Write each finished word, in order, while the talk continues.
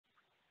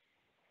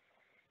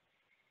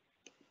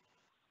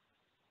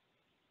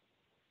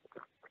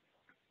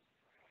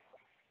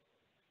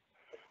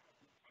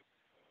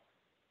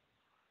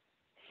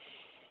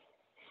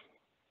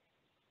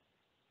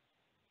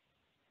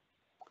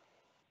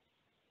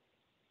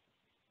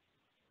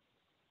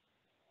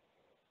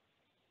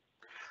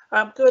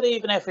Good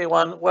evening,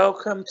 everyone.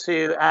 Welcome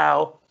to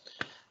our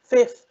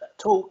fifth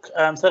talk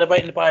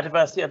celebrating the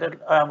biodiversity of the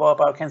Royal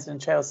Borough of Kensington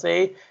and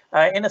Chelsea.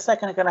 In a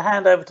second, I'm going to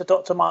hand over to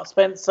Dr. Mark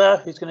Spencer,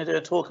 who's going to do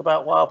a talk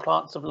about wild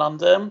plants of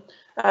London.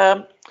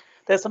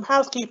 There's some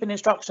housekeeping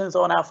instructions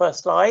on our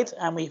first slide,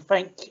 and we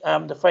thank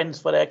the Friends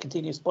for their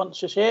continued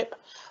sponsorship.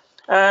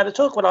 The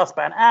talk will last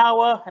about an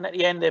hour, and at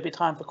the end there'll be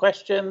time for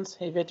questions.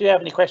 If you do have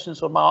any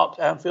questions for Mark,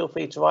 feel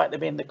free to write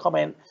them in the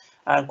comment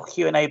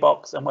Q&A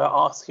box, and we'll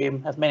ask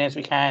him as many as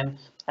we can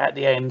at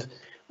the end.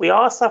 We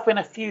are suffering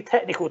a few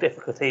technical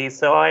difficulties,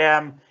 so I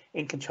am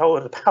in control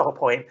of the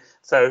PowerPoint,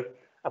 so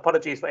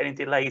apologies for any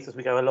delays as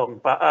we go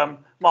along. But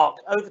Mark,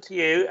 over to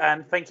you,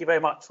 and thank you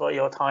very much for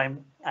your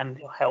time and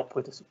your help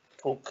with this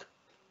talk.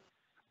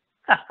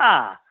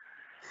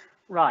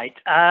 Right,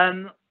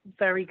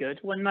 very good.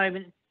 One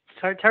moment.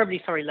 So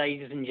terribly sorry,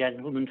 ladies and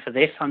gentlemen, for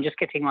this. I'm just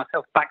getting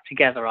myself back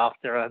together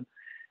after a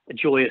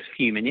joyous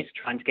few minutes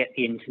trying to get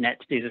the internet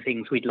to do the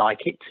things we'd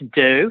like it to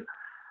do.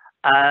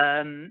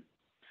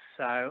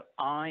 So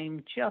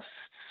I'm just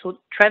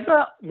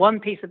Trevor,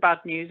 one piece of bad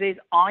news is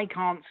I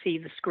can't see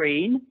the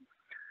screen.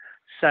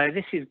 So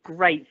this is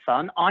great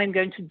fun. I'm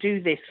going to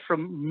do this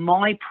from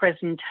my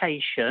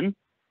presentation.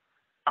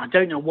 I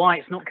don't know why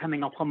it's not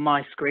coming up on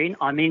my screen.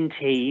 I'm in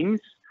Teams,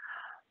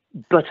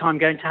 but I'm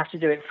going to have to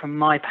do it from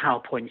my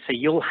PowerPoint. So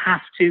you'll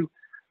have to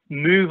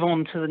move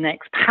on to the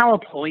next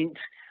PowerPoint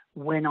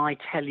when I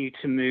tell you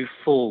to move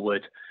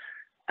forward.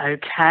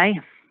 Okay.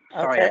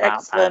 Sorry okay, about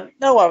excellent.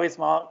 that. No worries,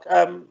 Mark.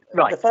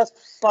 Right. The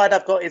first slide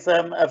I've got is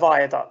a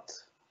viaduct.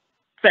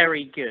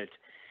 Very good.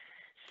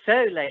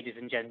 So, ladies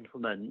and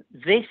gentlemen,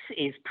 this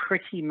is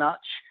pretty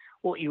much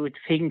what you would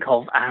think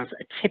of as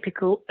a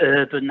typical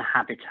urban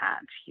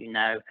habitat. You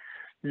know,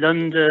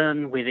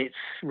 London with its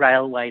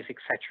railways,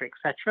 etc.,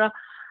 etc.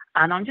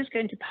 And I'm just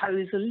going to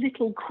pose a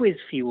little quiz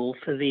for you all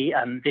for the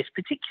this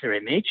particular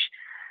image.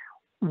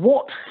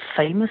 What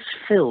famous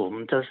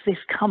film does this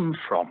come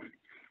from?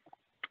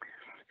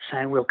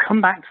 So we'll come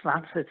back to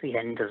that at the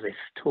end of this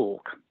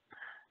talk.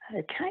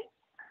 Okay,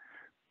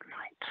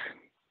 right.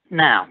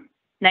 Now,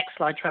 next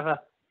slide, Trevor.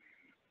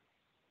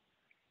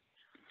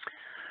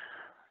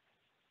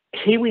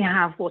 Here we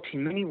have what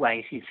in many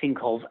ways you think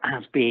of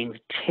as being the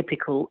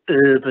typical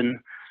urban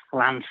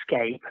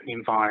landscape and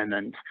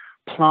environment.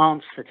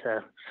 Plants that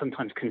are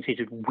sometimes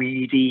considered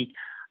weedy,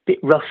 bit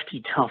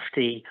rusty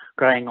tufty,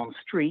 growing on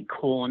street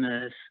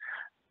corners,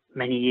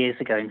 many years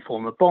ago in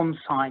former bomb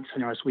sites,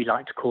 and as we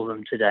like to call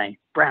them today,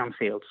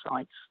 brownfield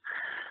sites.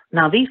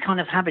 Now, these kind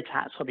of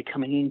habitats are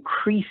becoming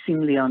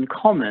increasingly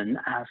uncommon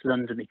as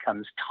London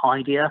becomes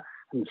tidier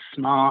and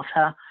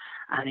smarter,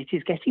 and it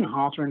is getting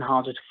harder and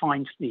harder to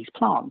find these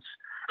plants.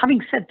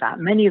 Having said that,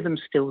 many of them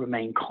still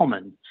remain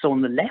common. So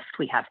on the left,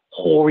 we have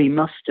hoary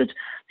mustard.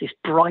 This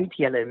bright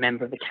yellow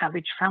member of the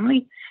cabbage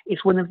family is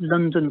one of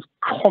London's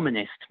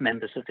commonest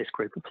members of this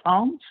group of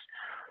plants.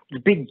 The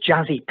big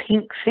jazzy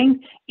pink thing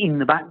in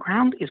the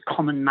background is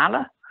common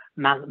malla,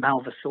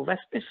 Malva sylvestris,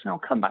 and I'll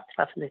come back to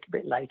that a little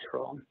bit later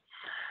on.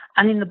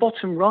 And in the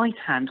bottom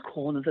right-hand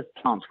corner, the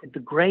plant with the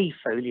grey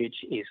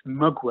foliage is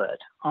mugwort,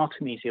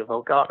 Artemisia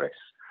vulgaris.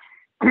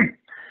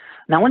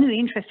 Now, one of the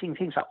interesting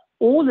things about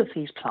all of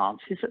these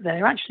plants is that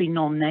they're actually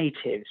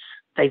non-natives.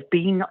 They've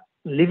been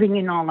living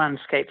in our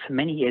landscape for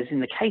many years, in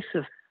the case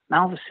of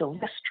Malva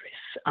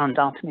sylvestris and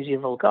Artemisia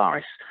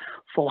vulgaris,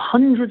 for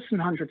hundreds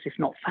and hundreds, if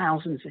not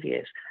thousands of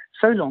years,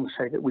 so long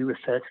so that we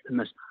refer to them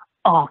as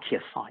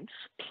archaeophytes,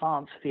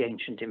 plants of the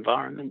ancient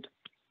environment.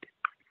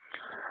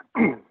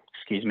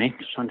 Excuse me,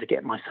 just trying to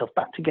get myself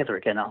back together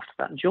again after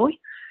that joy.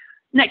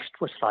 Next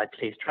slide,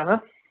 please,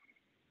 Trevor.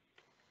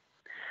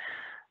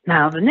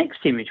 Now, the next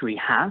image we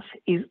have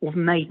is of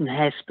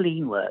maidenhair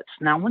spleenworts.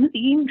 Now, one of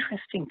the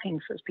interesting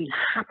things that's been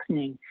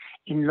happening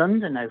in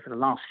London over the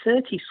last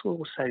 30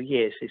 or so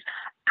years is,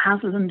 as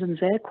London's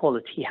air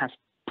quality has,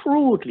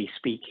 broadly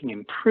speaking,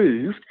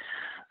 improved,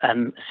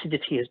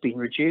 acidity has been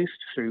reduced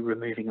through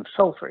removing of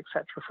sulfur,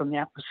 etc., from the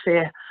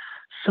atmosphere.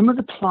 Some of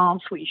the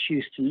plants which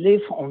used to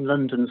live on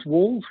London's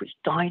walls, which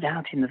died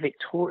out in the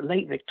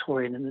late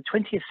Victorian and the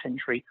 20th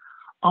century,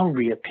 are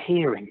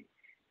reappearing.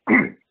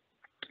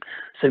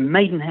 So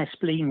maidenhair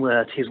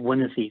spleenwort is one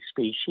of these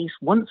species.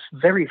 Once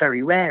very,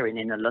 very rare in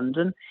inner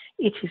London,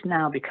 it is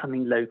now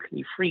becoming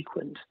locally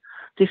frequent.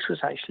 This was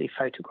actually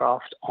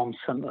photographed on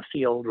some of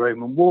the old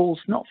Roman walls,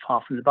 not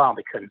far from the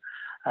Barbican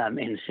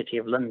in the City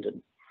of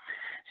London.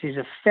 This is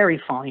a very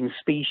fine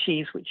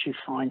species which you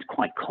find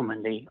quite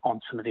commonly on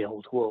some of the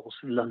old walls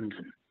of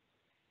London.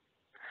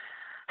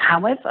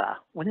 However,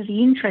 one of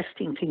the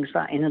interesting things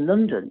about inner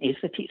London is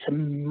that it's a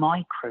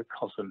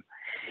microcosm.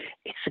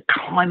 It's a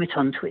climate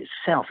unto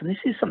itself, and this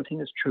is something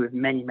that's true of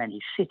many,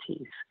 many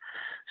cities.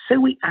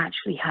 So we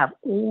actually have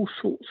all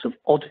sorts of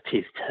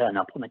oddities turn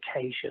up on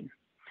occasion.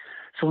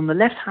 So on the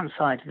left-hand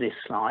side of this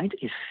slide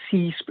is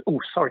oh,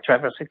 sorry,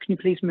 Trevor, so can you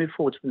please move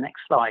forward to the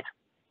next slide?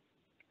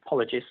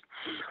 Apologies.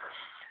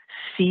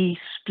 C.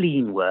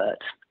 spleenwort.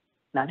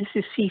 Now, this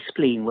is C.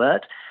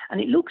 spleenwort, And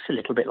it looks a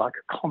little bit like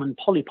a common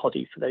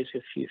polypody for those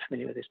of you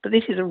familiar with this. But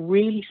this is a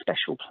really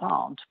special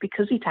plant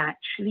because it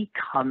actually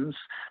comes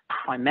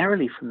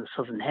primarily from the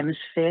southern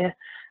hemisphere,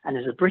 and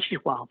as a British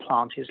wild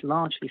plant is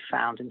largely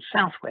found in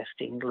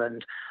southwest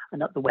England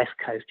and up the west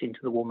coast into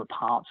the warmer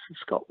parts of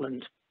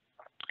Scotland.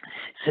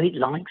 So it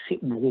likes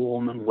it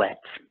warm and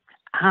wet,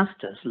 as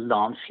does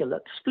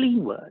lanceolate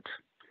spleenwort.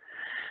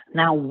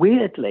 Now,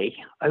 weirdly,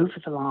 over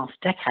the last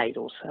decade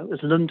or so, as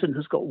London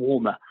has got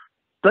warmer,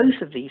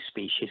 both of these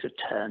species have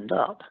turned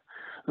up.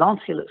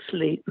 Lanceolate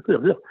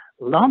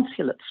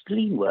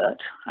spleenwort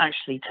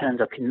actually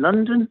turned up in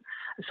London,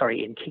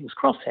 in King's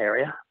Cross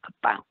area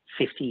about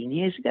 15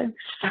 years ago.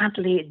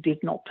 Sadly, it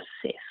did not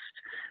persist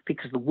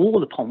because the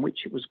wall upon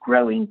which it was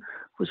growing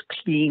was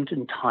cleaned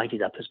and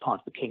tidied up as part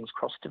of the King's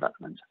Cross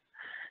development.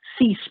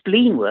 C.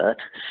 spleenwort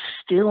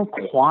still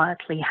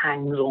quietly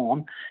hangs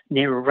on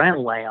near a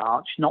railway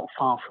arch not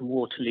far from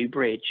Waterloo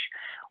Bridge,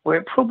 where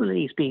it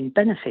probably is being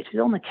benefited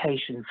on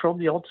occasion from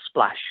the odd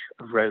splash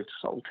of road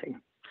salting.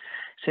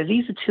 So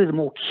these are two of the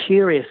more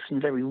curious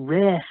and very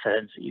rare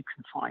ferns that you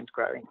can find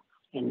growing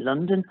in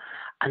London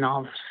and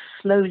are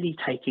slowly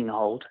taking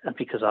hold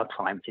because our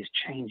climate is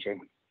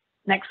changing.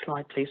 Next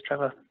slide, please,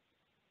 Trevor.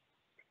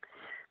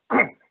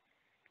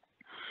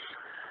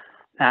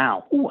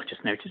 Now, I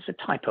just noticed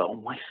a typo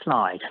on my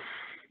slide.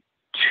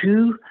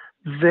 Two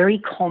very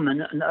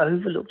common and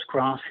overlooked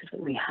grasses that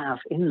we have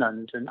in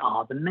London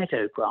are the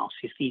meadow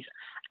grasses, these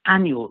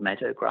annual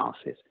meadow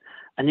grasses.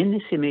 And in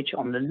this image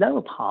on the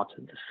lower part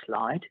of the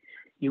slide,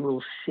 you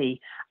will see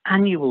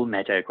annual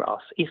meadow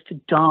grass. It's the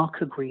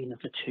darker green of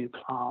the two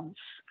plants.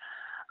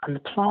 And the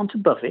plant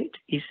above it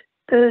is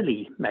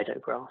early meadow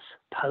grass,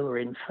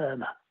 Poa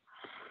infirma.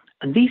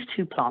 And these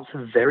two plants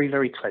are very,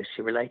 very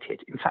closely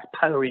related. In fact,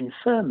 Poa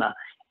infirma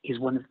is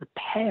one of the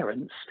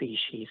parent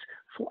species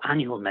for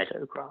annual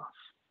meadow grass.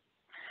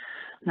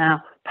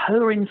 Now,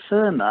 Poa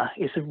infirma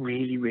is a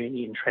really,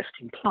 really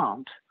interesting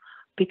plant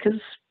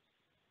because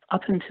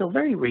up until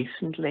very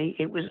recently,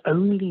 it was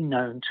only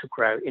known to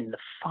grow in the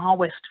far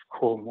west of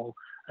Cornwall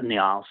and the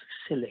Isles of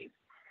Scilly.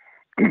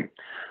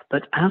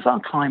 But as our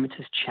climate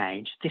has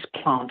changed, this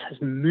plant has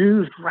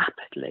moved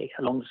rapidly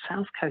along the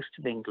south coast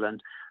of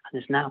England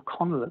and is now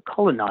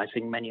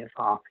colonizing many of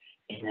our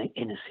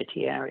inner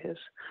city areas.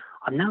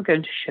 I'm now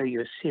going to show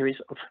you a series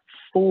of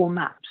 4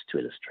 maps to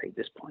illustrate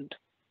this point.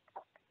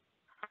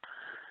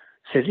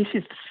 So this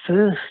is the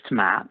first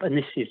map, and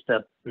this is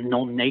the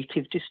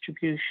non-native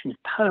distribution of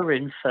Poa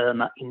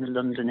infirma in the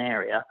London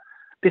area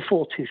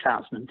before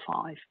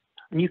 2005.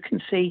 And you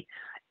can see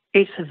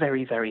it's a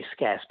very, very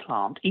scarce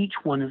plant. Each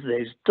one of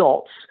those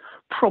dots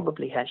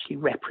probably actually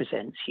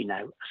represents,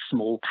 a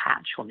small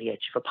patch on the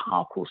edge of a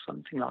park or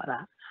something like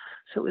that.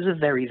 So it was a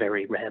very,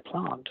 very rare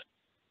plant.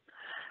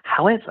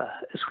 However,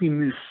 as we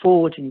move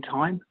forward in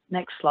time,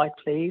 next slide,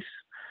 please,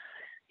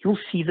 you'll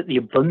see that the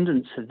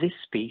abundance of this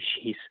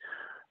species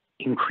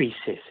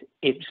increases.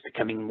 It's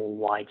becoming more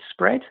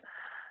widespread.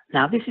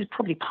 Now, this is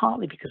probably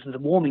partly because of the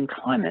warming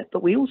climate,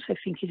 but we also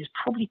think it is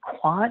probably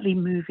quietly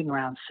moving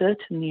around,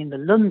 certainly in the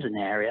London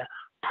area,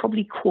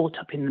 probably caught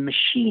up in the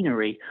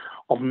machinery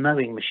of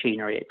mowing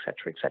machinery,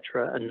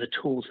 etc., and the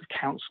tools of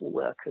council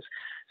workers.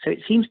 So it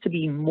seems to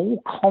be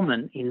more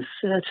common in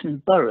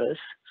certain boroughs,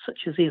 such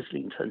as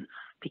Islington,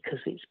 because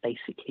it's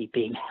basically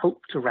being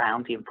helped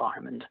around the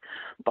environment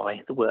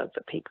by the work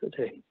that people are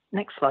doing.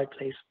 Next slide,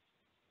 please.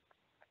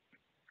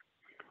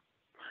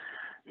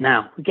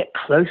 Now, we get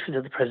closer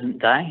to the present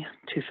day,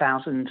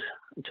 2000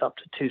 up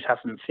to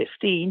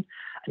 2015,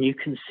 and you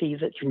can see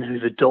that,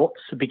 the dots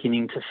are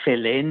beginning to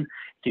fill in.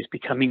 It is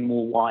becoming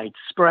more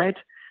widespread.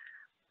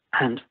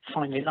 And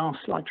finally, last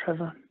slide,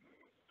 Trevor,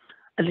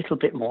 a little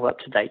bit more up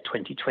to date,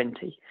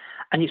 2020.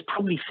 And it's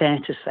probably fair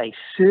to say,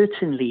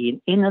 certainly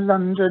in inner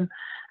London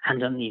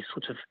and on these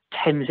sort of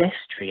Thames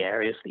estuary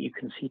areas that you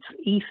can see to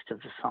the east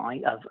of the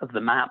side of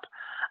the map,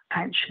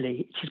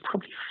 actually, it is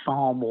probably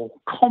far more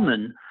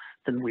common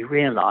than we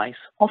realise,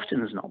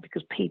 often as not,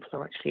 because people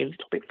are actually a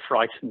little bit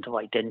frightened of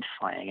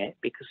identifying it,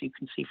 because you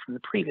can see from the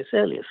previous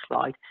earlier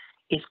slide,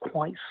 it's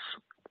quite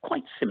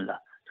similar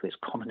to its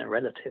commoner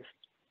relative.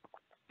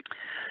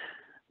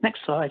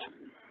 Next slide.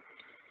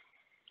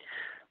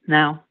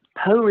 Now,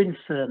 Poa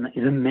infirma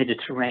is a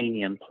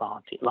Mediterranean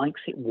plant. It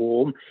likes it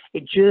warm.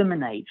 It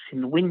germinates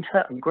in the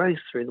winter and grows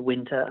through the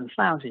winter and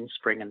flowers in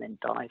spring and then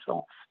dies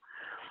off.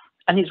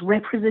 And it's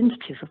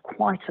representative of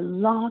quite a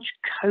large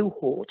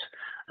cohort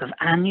of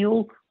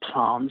annual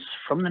plants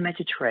from the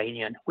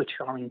Mediterranean, which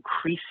are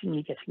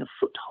increasingly getting a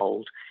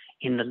foothold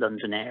in the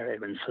London area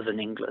and southern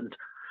England.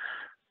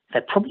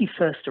 They're probably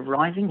first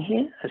arriving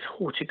here as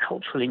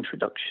horticultural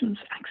introductions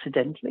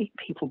accidentally.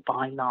 People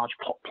buy large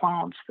pot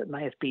plants that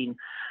may have been,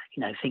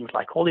 things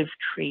like olive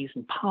trees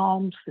and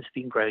palms that have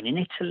been grown in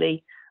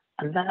Italy.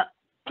 And that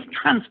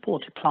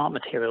transported plant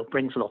material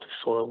brings a lot of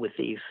soil with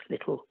these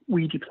little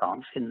weedy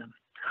plants in them.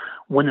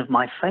 One of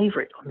my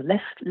favourite on the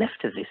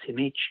left of this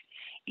image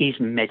is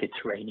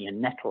Mediterranean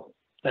nettle,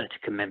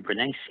 Urtica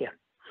membranacea.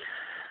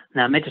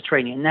 Now,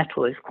 Mediterranean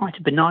nettle is quite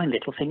a benign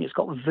little thing. It's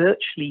got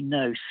virtually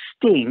no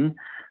sting,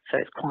 So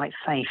it's quite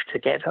safe to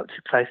get up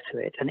too close to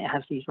it. And it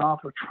has these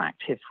rather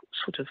attractive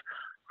sort of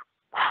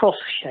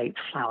cross-shaped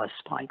flower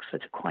spikes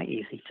that are quite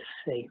easy to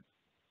see.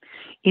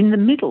 In the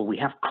middle, we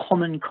have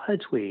common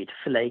cudweed,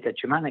 Philega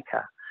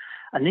germanica.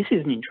 And this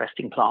is an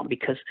interesting plant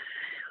because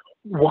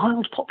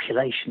wild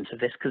populations of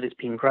this, because it's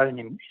been grown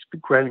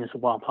as a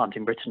wild plant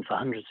in Britain for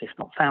hundreds, if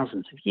not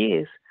thousands of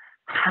years,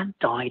 had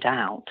died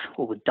out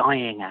or were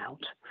dying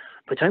out.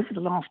 But over the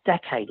last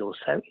decade or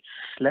so, it's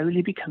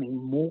slowly becoming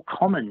more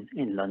common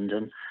in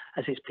London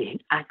as it's being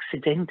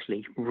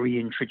accidentally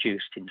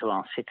reintroduced into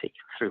our city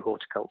through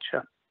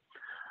horticulture.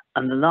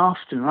 And the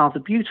last and rather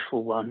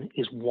beautiful one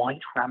is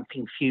white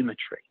ramping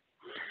fumitory.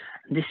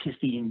 And this is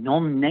the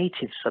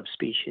non-native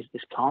subspecies of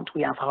this plant.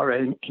 We have our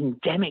own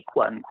endemic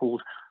one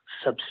called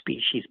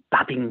subspecies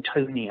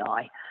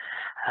Babingtonii.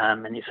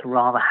 And it's a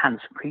rather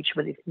handsome creature,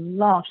 but it's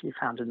largely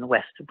found in the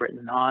west of Britain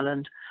and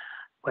Ireland,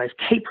 whereas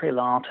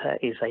capreolata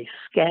is a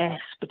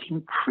scarce but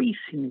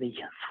increasingly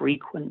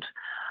frequent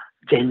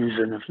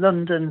denizen of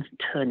London,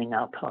 turning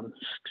up on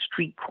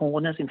street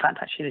corners. In fact,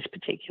 actually, this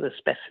particular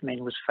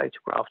specimen was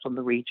photographed on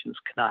the Regent's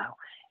Canal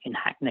in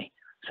Hackney.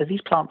 So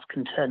these plants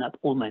can turn up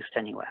almost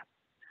anywhere.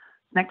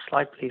 Next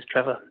slide, please,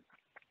 Trevor.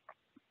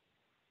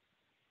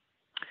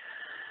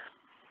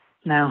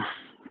 Now,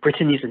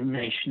 Britain is a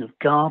nation of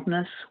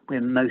gardeners.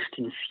 We're most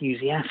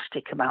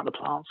enthusiastic about the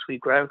plants we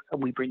grow,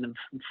 and we bring them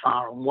from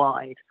far and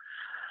wide.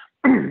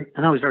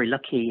 And I was very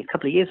lucky a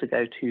couple of years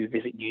ago to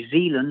visit New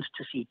Zealand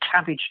to see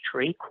cabbage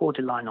tree,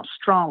 Cordyline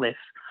australis,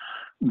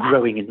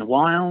 growing in the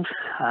wild,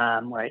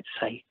 where it's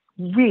a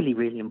really,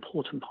 really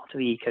important part of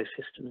the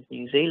ecosystem of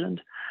New Zealand.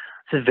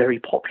 It's a very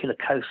popular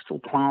coastal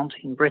plant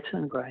in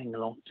Britain, growing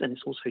along, and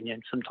it's also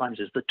known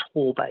sometimes as the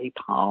Torbay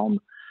palm,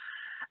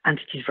 and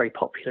it is very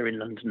popular in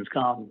London's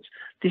gardens.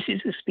 This is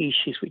a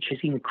species which is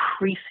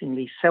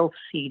increasingly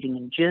self-seeding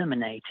and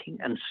germinating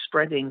and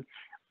spreading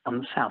on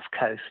the south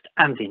coast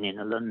and in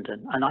inner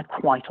London. And I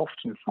quite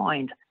often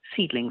find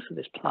seedlings of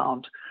this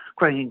plant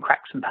growing in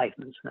cracks and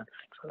pavements and other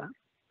things like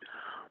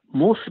that.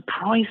 More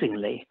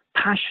surprisingly,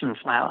 passion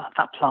flower,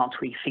 that plant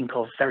we think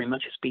of very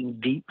much as being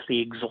deeply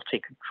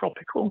exotic and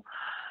tropical,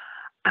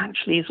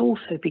 actually is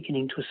also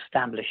beginning to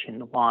establish in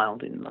the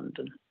wild in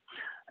London.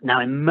 Now,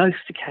 in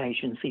most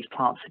occasions, these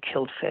plants are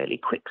killed fairly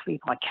quickly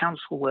by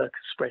council workers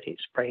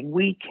spraying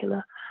weed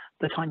killer,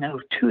 but I know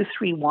of 2 or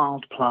 3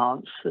 wild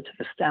plants that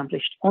have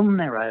established on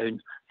their own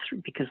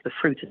because the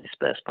fruit is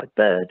dispersed by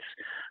birds,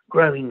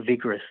 growing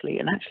vigorously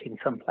and actually in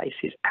some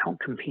places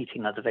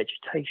outcompeting other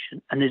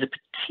vegetation. And there's a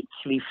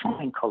particularly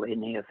fine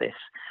colony of this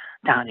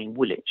down in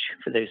Woolwich,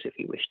 for those of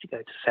you who wish to go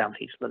to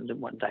southeast London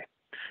one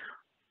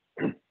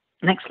day.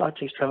 Next slide,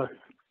 please, Trevor.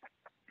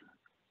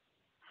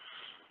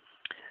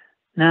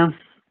 Now,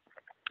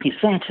 it's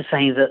fair to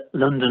say that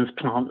London's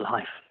plant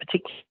life,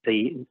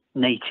 particularly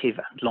native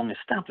and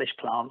long-established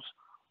plants,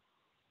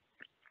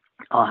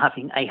 are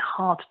having a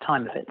hard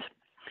time of it.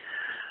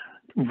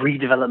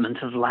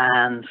 Redevelopment of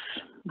lands,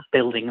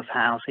 building of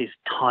houses,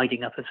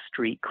 tidying up of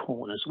street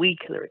corners, weed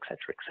killer,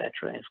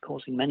 etc., is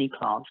causing many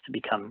plants to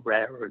become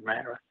rarer and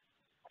rarer.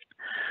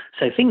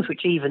 So things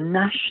which even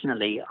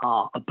nationally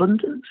are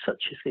abundant,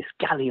 such as this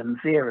Gallium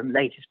verum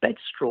ladies' bed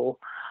straw,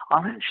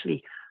 are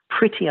actually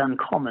pretty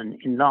uncommon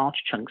in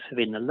large chunks of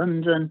inner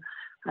London,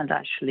 and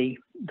actually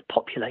the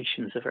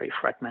populations are very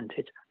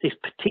fragmented. This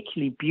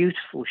particularly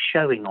beautiful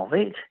showing of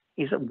it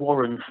is at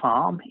Warren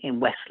Farm in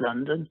West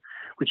London,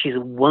 which is a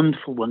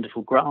wonderful,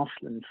 wonderful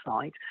grassland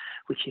site,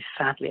 which is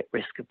sadly at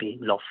risk of being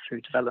lost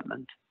through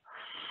development.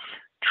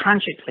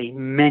 Tragically,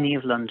 many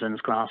of London's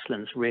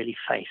grasslands really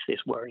face this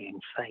worrying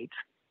fate.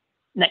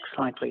 Next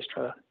slide, please,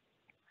 Trevor.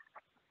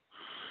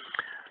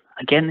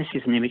 Again, this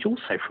is an image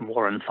also from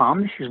Warren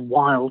Farm. This is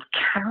wild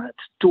carrot,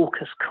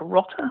 Dorcas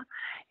carota.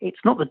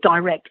 It's not the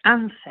direct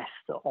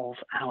ancestor of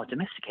our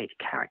domesticated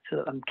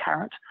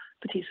carrot,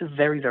 but it's a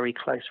very, very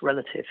close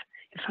relative.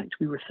 In fact,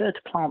 we refer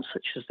to plants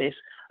such as this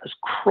as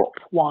crop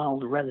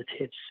wild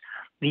relatives.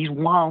 These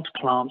wild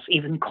plants,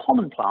 even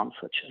common plants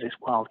such as this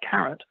wild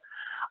carrot,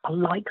 are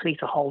likely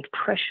to hold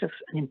precious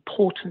and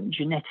important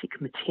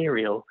genetic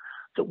material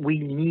that we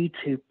need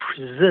to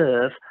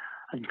preserve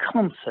and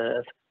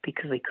conserve,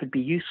 because they could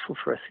be useful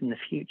for us in the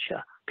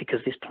future,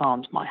 because this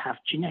plant might have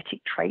genetic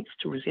traits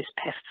to resist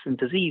pests and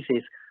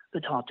diseases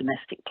that our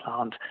domestic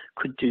plant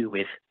could do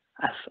with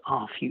as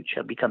our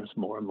future becomes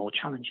more and more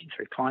challenging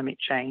through climate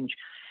change,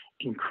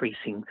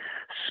 increasing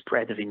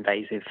spread of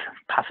invasive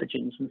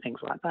pathogens and things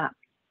like that.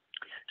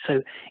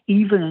 So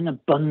even an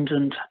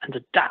abundant and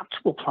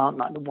adaptable plant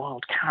like the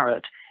wild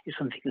carrot is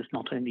something that's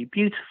not only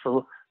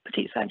beautiful, but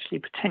it's actually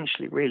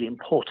potentially really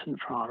important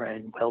for our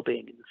own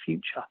well-being in the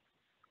future.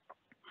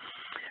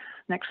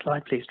 Next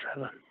slide, please,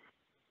 Trevor.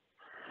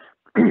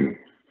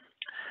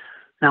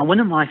 Now, one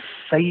of my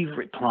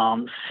favourite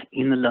plants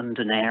in the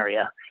London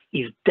area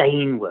is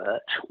Danewort,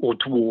 or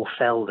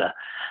dwarf elder.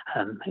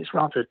 It's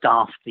rather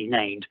daftly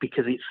named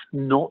because it's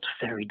not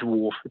very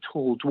dwarf at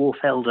all.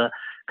 Dwarf elder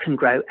can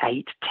grow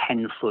 8 to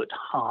 10 foot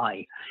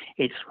high.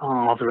 It's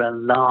rather a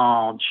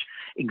large,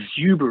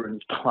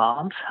 exuberant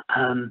plant.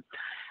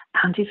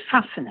 and it's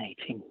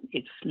fascinating.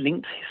 It's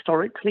linked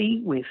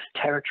historically with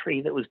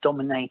territory that was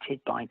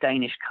dominated by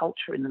Danish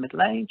culture in the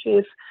Middle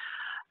Ages,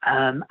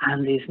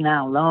 and is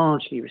now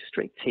largely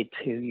restricted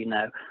to, you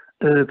know,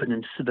 urban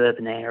and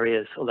suburban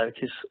areas, although it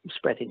is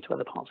spread into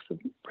other parts of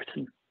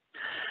Britain.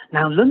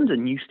 Now,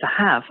 London used to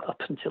have,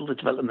 up until the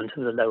development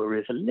of the lower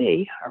River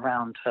Lee,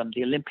 around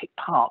the Olympic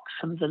Park,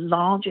 some of the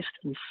largest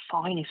and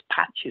finest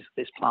patches of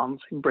this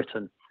plant in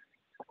Britain.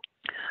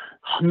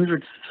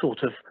 Hundreds of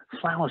sort of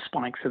flower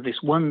spikes of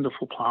this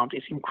wonderful plant.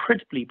 It's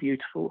incredibly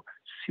beautiful,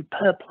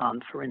 superb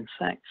plant for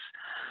insects.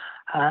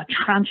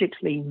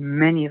 Tragically,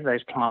 many of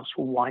those plants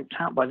were wiped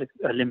out by the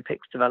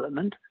Olympics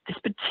development. This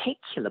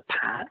particular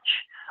patch,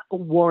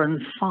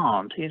 Warren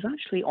Farm, is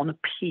actually on a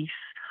piece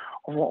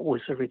of what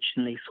was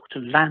originally sort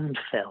of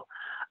landfill.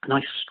 And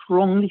I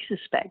strongly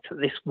suspect that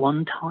this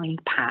one tiny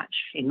patch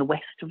in the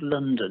west of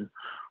London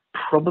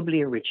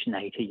probably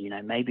originated, you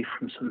know, maybe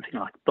from something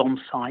like bomb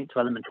site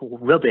development or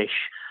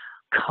rubbish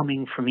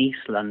coming from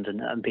East London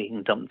and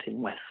being dumped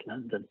in West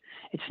London.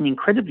 It's an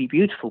incredibly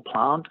beautiful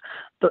plant,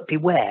 but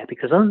beware,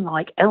 because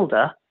unlike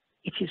elder,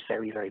 it is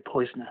very, very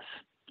poisonous,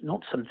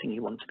 not something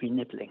you want to be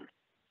nibbling.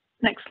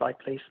 Next slide,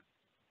 please.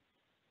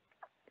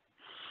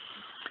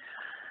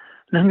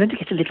 Now I'm going to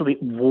get a little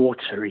bit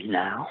watery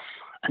now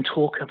and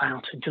talk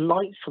about a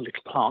delightful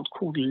little plant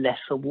called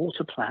lesser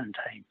water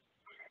plantain.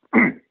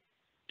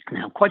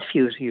 Now, quite a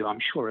few of you, I'm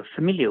sure, are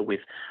familiar with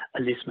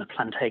Alisma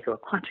plantego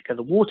aquatica,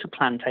 the water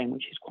plantain,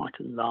 which is quite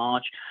a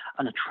large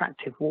and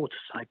attractive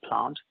waterside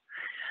plant.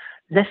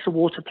 Lesser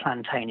water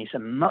plantain is a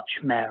much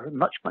rarer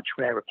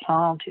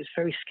plant. It's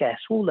very scarce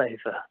all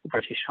over the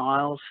British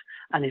Isles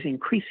and is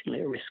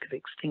increasingly at risk of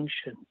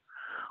extinction.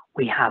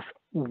 We have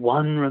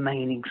one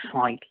remaining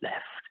site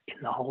left in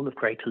the whole of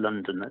Greater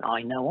London that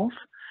I know of.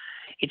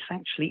 It's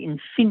actually in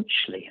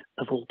Finchley,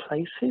 of all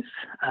places,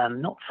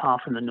 not far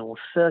from the North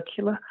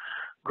Circular,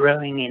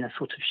 growing in a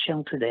sort of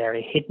sheltered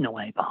area hidden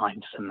away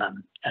behind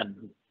some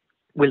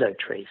willow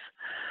trees.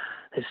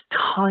 There's a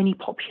tiny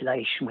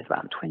population with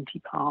about 20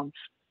 plants.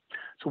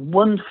 It's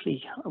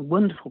a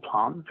wonderful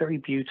plant, very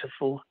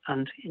beautiful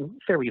and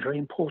very, very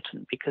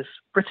important because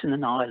Britain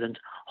and Ireland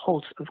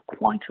holds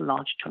quite a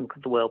large chunk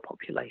of the world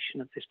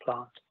population of this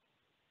plant.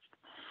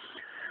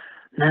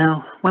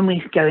 Now, when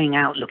we're going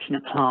out looking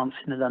at plants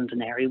in the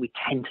London area, we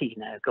tend to, you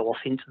know, go off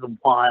into the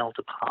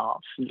wilder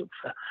parts and look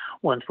for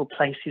wonderful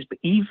places. But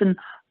even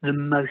the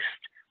most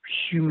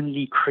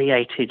humanly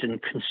created and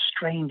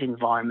constrained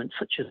environments,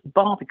 such as the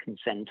Barbican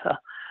Centre,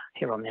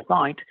 here on the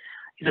right,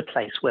 is a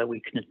place where we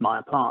can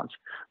admire plants.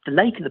 The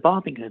Lake of the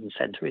Barbican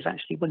Centre is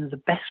actually one of the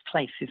best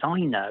places I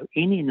know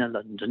in inner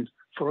London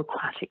for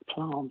aquatic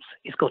plants.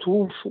 It's got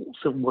all sorts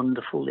of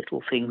wonderful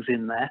little things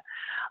in there,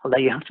 although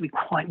you have to be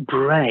quite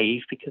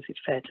brave because it's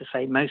fair to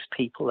say most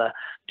people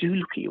do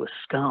look at you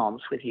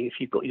askance with you if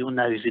you've got your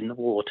nose in the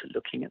water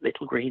looking at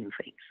little green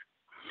things.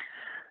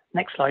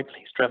 Next slide,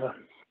 please, Trevor.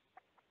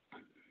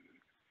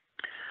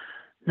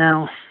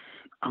 Now,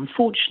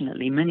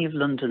 unfortunately, many of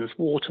London's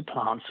water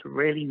plants are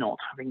really not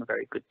having a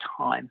very good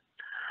time.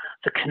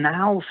 The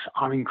canals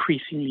are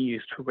increasingly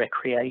used for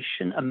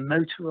recreation, and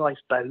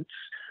motorised boats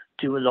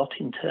do a lot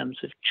in terms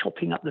of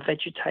chopping up the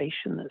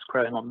vegetation that's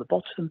growing on the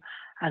bottom,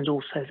 and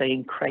also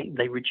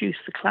they reduce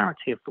the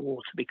clarity of the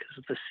water because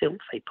of the silt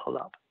they pull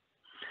up.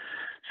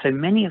 So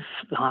many of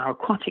our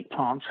aquatic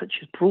plants, such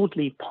as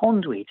broadleaf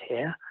pondweed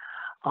here,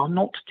 are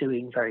not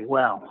doing very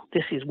well.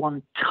 This is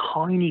one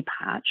tiny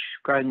patch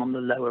growing on the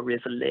lower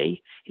River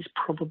Lee. It's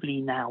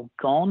probably now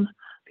gone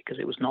because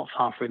it was not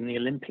far from the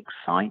Olympic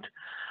site.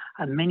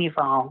 And many of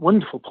our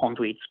wonderful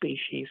pondweed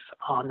species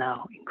are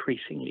now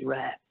increasingly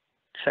rare.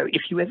 So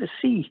if you ever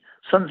see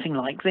something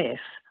like this,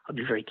 I'd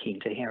be very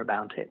keen to hear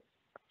about it.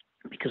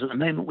 Because at the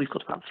moment, we've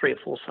got about 3 or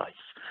 4 sites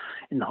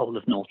in the whole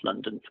of North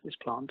London for this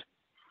plant.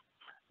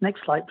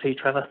 Next slide, please,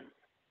 Trevor.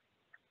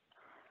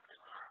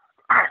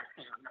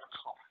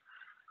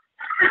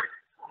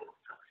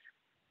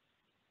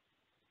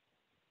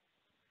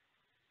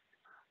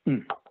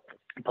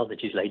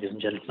 Apologies, ladies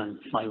and gentlemen,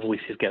 my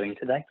voice is going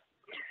today.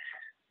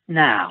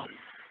 Now,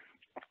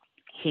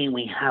 here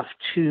we have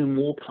 2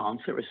 more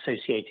plants that are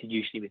associated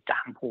usually with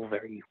damp or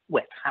very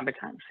wet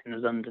habitats in the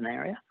London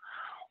area.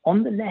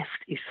 On the left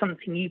is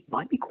something you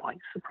might be quite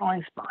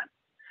surprised by.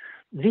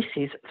 This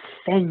is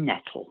fen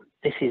nettle.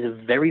 This is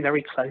a very,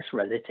 very close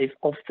relative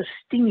of the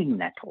stinging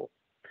nettle.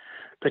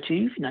 But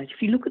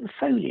if you look at the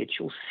foliage,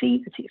 you'll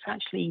see that it's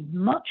actually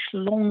much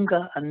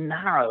longer and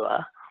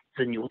narrower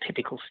than your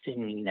typical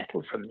stinging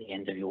nettle from the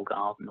end of your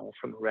garden or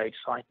from a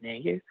roadside near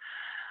you.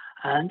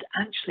 And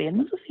actually,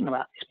 another thing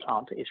about this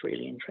plant that is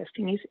really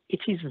interesting is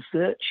it is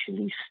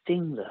virtually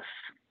stingless.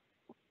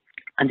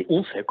 And it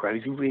also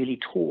grows really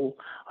tall.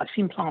 I've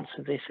seen plants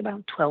of this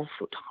about 12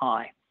 foot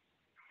high.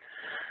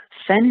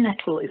 Fen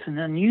nettle is an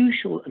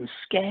unusual and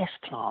scarce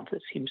plant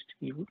that seems to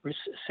be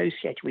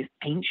associated with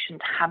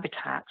ancient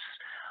habitats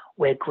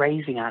where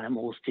grazing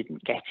animals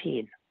didn't get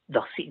in.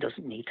 Thus, it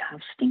doesn't need to have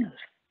stingers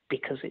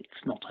because it's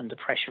not under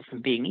pressure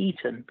from being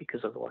eaten,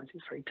 because otherwise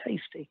it's very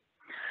tasty.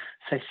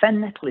 So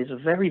fen nettle is a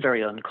very,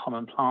 very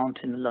uncommon plant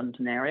in the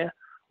London area,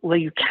 although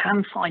you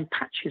can find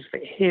patches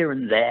of it here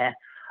and there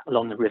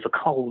along the River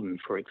Colne,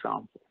 for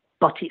example,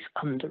 but it's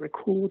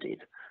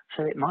under-recorded.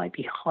 So it might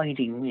be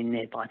hiding in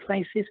nearby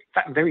places. In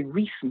fact, very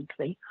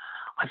recently,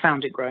 I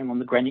found it growing on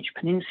the Greenwich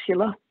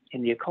Peninsula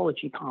in the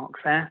ecology park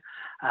there,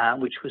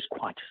 which was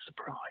quite a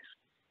surprise.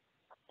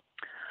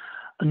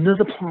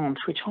 Another plant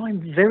which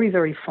I'm very,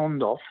 very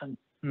fond of, and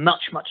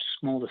much, much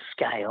smaller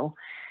scale,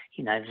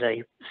 you know,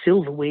 the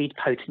silverweed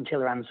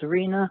Potentilla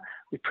anzurina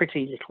with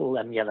pretty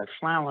little yellow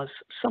flowers,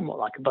 somewhat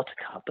like a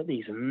buttercup, but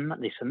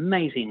this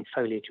amazing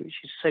foliage which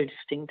is so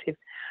distinctive,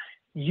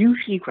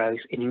 usually grows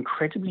in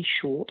incredibly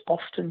short,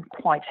 often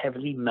quite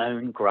heavily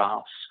mown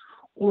grass,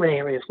 or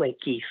areas where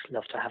geese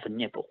love to have a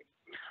nibble.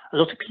 A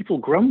lot of people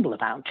grumble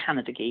about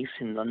Canada geese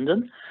in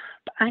London,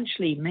 but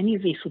actually many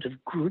of these sort of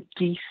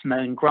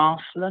geese-mown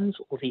grasslands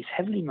or these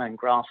heavily mown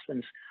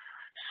grasslands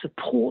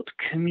support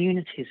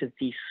communities of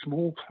these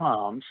small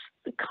plants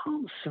that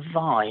can't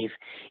survive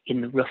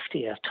in the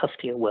roughier,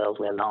 tuftier world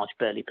where large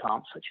burly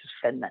plants such as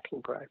fen nettle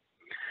grow.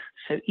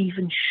 So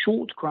even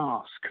short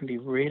grass can be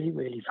really,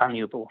 really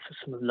valuable for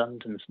some of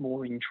London's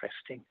more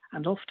interesting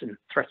and often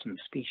threatened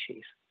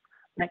species.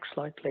 Next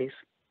slide, please.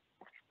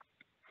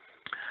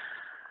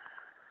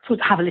 So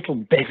have a little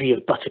bevy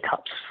of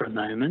buttercups for a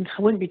moment.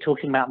 I won't be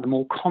talking about the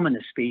more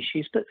commoner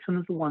species, but some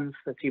of the ones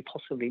that you're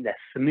possibly less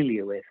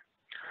familiar with.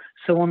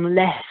 So on the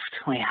left,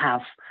 we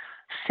have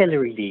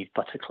celery leaf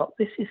buttercup.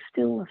 This is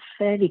still a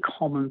fairly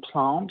common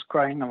plant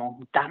growing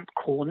along damp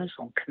corners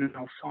on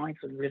canal sides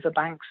and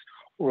riverbanks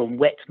or on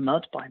wet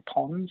mud by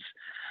ponds.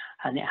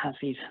 And it has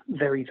these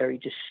very, very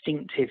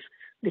distinctive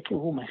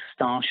little almost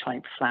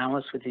star-shaped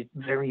flowers with a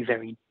very,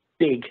 very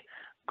big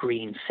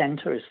green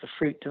center as the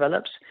fruit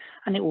develops.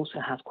 And it also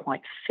has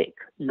quite thick,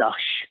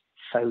 lush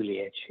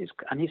foliage.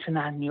 And it's an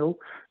annual,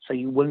 so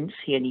you won't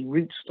see any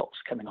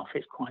rootstocks coming off.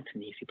 It's quite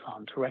an easy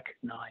plant to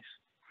recognize.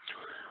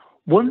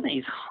 One that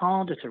is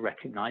harder to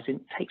recognize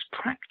and takes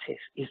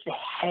practice is the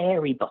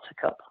hairy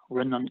buttercup,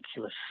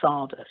 Ranunculus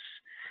sardus.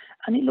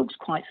 And it looks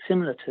quite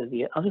similar to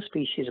the other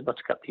species of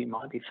buttercup you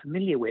might be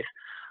familiar with,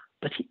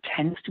 but it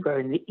tends to grow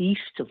in the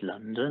east of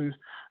London,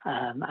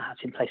 as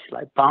in places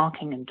like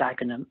Barking and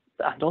Dagenham,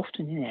 and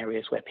often in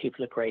areas where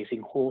people are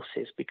grazing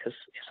horses because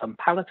it's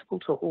unpalatable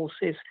to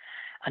horses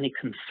and it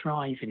can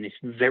thrive in this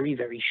very,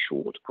 very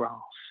short grass.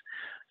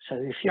 So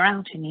if you're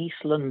out in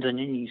East London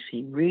and you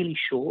see really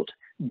short,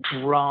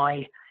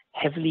 dry,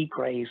 heavily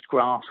grazed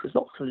grass with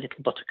lots of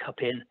little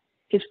buttercup in,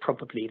 it's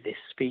probably this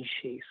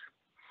species.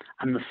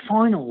 And the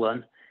final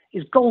one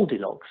is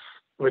Goldilocks,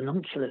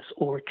 Ranunculus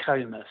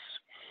auricomus.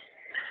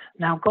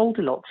 Now,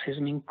 Goldilocks is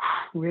an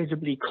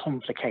incredibly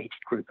complicated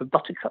group of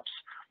buttercups.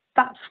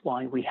 That's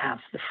why we have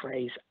the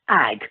phrase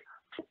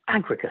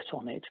aggregate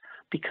on it,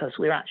 because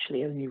we're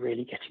actually only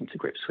really getting to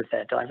grips with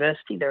their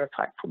diversity. There are in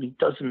fact probably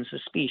dozens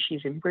of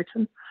species in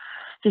Britain.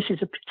 This is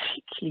a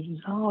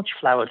particularly large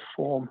flowered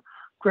form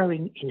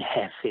growing in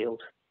Harefield.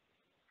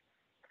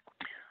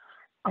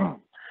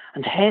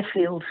 And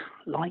Harefield,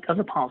 like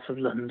other parts of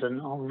London,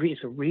 is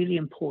a really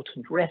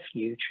important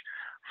refuge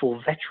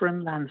for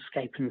veteran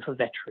landscape and for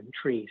veteran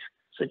trees,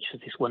 such as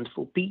this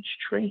wonderful beech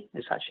tree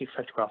that's actually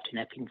photographed in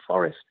Epping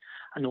Forest,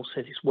 and also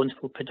this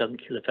wonderful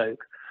peduncle of oak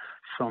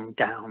from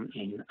down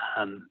in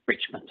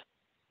Richmond.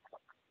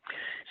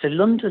 So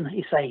London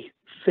is a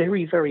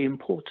very, very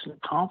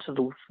important part of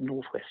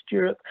Northwest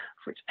Europe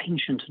for its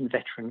ancient and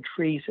veteran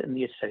trees and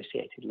the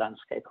associated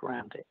landscape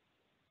around it.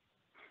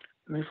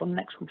 Move on,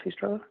 next one, please,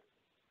 Trevor.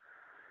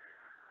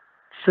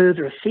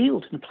 Further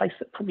afield, in a place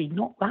that probably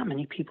not that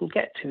many people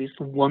get to, is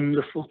the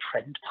wonderful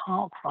Trent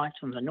Park, right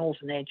on the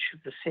northern edge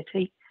of the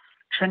city.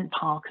 Trent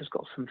Park has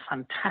got some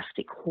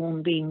fantastic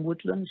hornbeam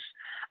woodlands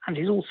and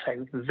is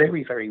also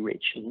very, very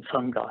rich in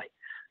fungi.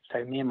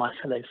 So me and my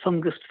fellow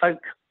fungus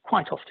folk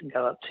quite often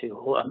go up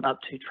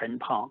to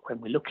Trent Park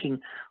when we're looking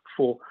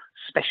for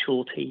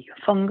specialty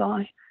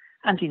fungi.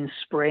 And in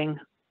spring,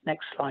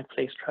 next slide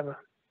please, Trevor,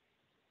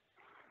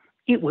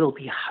 it will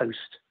be host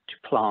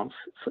to plants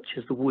such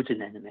as the wood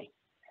anemone.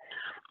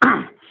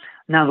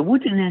 Now, the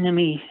wood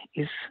anemone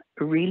is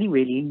a really,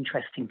 really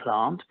interesting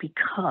plant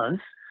because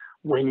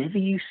whenever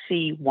you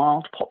see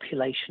wild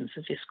populations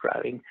of this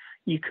growing,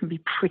 you can be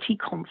pretty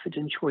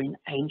confident you're in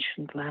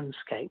ancient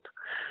landscape.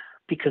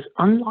 Because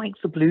unlike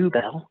the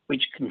bluebell,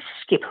 which can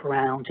skip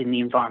around in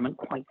the environment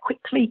quite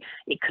quickly,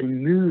 it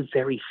can move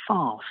very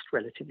fast,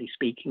 relatively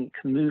speaking. It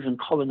can move and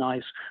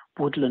colonize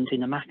woodland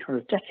in a matter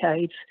of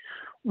decades.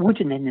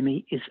 Wood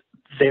anemone is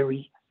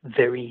very,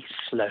 very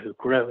slow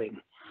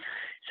growing.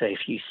 So if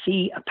you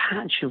see a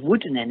patch of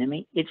wood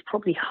anemone, it's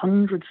probably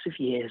hundreds of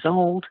years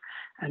old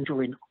and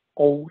you're in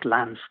old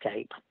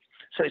landscape.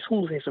 So it's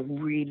always a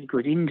really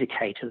good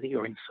indicator that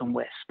you're in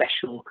somewhere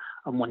special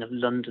and one of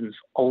London's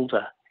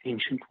older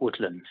ancient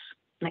woodlands.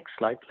 Next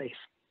slide, please.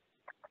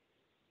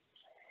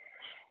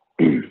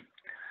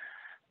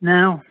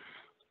 Now,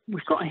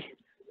 we've got a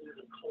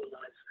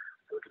colonized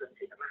woodland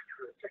in a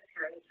matter of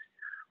decades.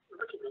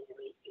 Wood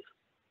anemone is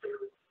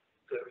very,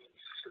 very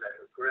slow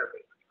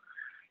growing.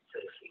 So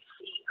if you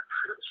see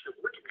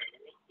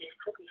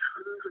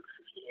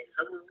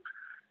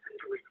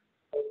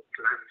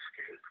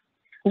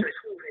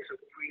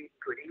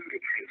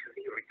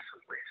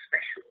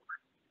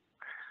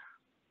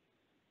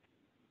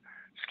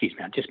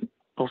just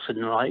also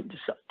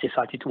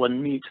decided to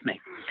unmute me.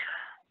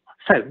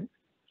 So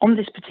on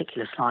this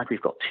particular slide,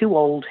 we've got two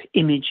old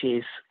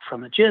images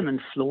from a German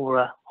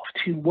flora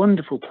of two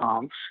wonderful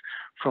plants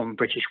from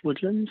British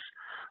woodlands.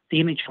 The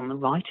image on the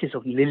right is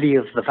of lily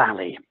of the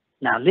valley.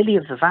 Now, lily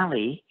of the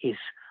valley is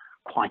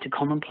quite a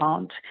common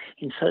plant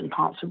in certain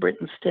parts of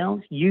Britain still,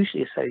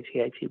 usually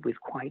associated with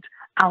quite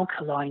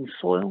alkaline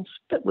soils,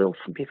 but will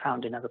be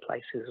found in other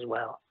places as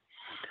well.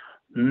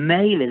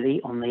 May lily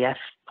on the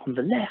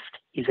left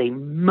is a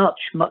much,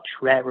 much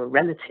rarer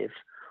relative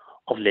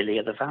of lily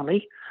of the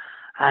valley.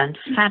 And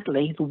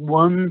sadly, the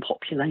one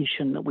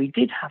population that we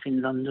did have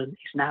in London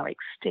is now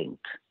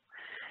extinct.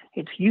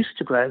 It used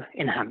to grow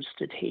in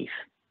Hampstead Heath.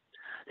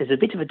 There's a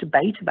bit of a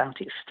debate about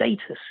its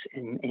status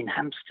in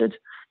Hampstead,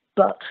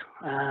 but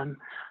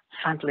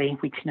sadly,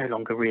 we can no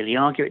longer really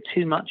argue it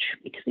too much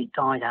because it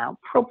died out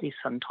probably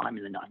sometime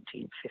in the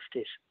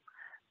 1950s.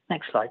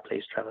 Next slide,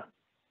 please, Trevor.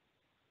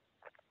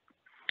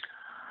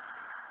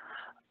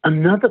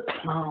 Another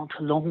plant,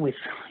 along with,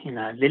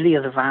 lily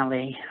of the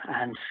valley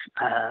and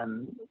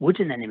wood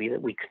anemone,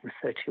 that we can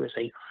refer to as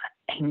a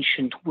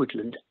ancient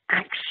woodland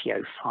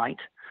axiophyte,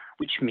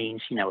 which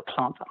means, a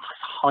plant that's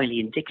highly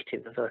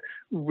indicative of a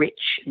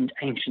rich and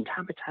ancient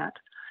habitat,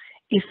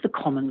 is the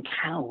common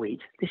cowweed.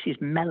 This is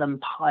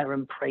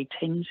Melampyrum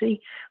pratense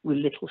with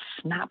little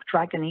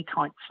snapdragon-y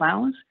type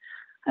flowers,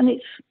 and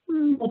it's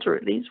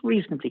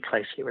reasonably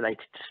closely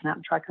related to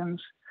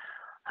snapdragons.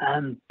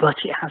 But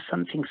it has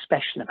something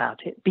special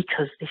about it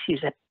because this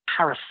is a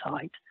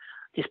parasite.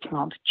 This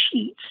plant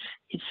cheats.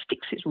 It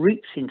sticks its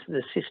roots into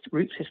the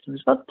root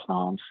systems of other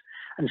plants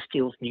and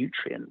steals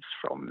nutrients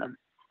from them.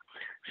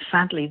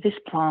 Sadly, this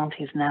plant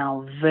is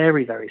now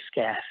very, very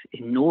scarce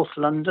in North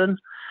London.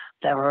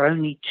 There are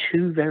only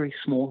two very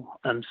small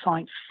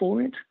sites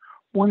for it,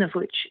 one of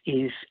which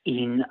is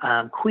in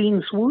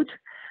Queenswood,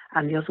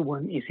 and the other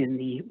one is in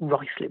the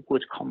Ruislip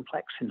Wood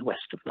complex in the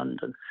west of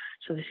London.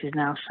 So this is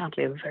now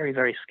sadly a very,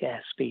 very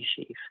scarce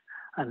species,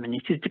 and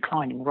it is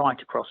declining right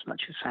across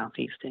much of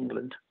southeast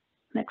England.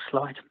 Next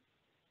slide.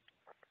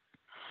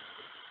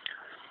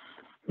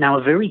 Now,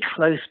 a very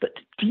close but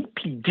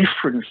deeply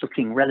different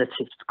looking relative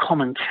to the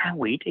common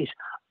cowweed is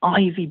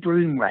ivy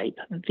broomrape.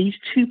 These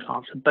two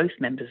plants are both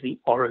members of the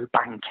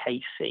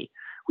Orobanchaceae,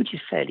 which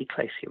is fairly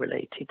closely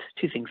related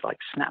to things like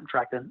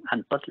snapdragon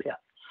and buddleia.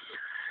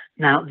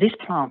 Now, this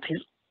plant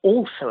is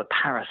also a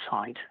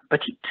parasite,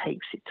 but it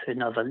takes it to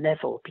another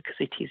level because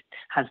it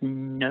has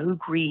no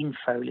green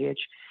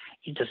foliage.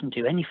 It doesn't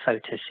do any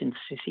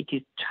photosynthesis. It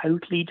is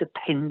totally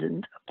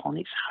dependent upon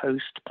its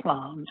host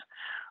plant,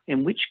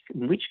 in which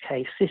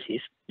case this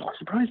is, not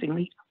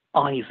surprisingly,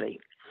 ivy.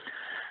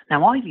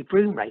 Now, ivy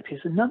broomrape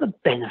is another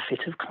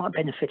benefitor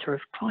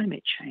of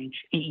climate change.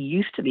 It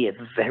used to be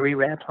a very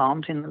rare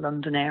plant in the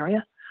London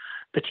area,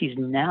 but is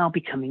now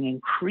becoming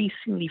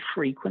increasingly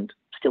frequent,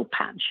 still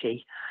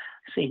patchy,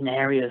 in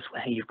areas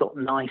where you've got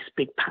nice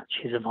big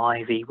patches of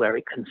ivy where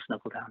it can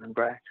snuggle down and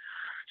grow.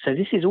 So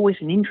this is always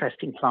an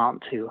interesting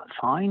plant to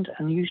find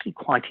and usually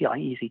quite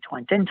easy to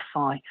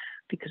identify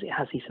because it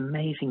has these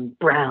amazing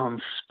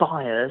brown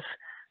spires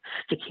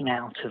sticking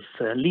out of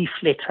the leaf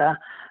litter,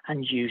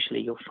 and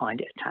usually you'll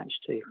find it attached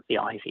to the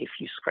ivy if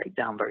you scrape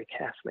down very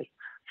carefully.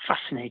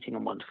 Fascinating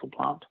and wonderful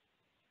plant.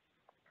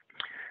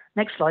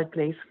 Next slide,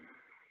 please.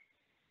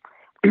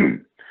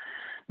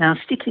 Now,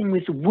 sticking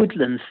with the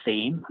woodlands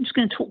theme, I'm just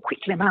going to talk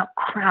quickly about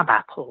crab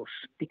apples,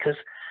 because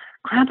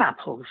crab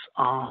apples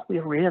are,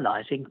 we're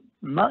realizing,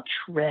 much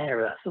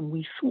rarer than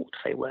we thought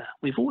they were.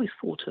 We've always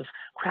thought of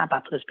crab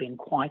apple as being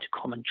quite a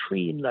common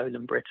tree in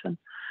lowland Britain,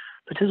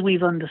 but as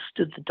we've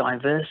understood the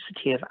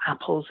diversity of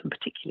apples, and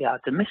particularly our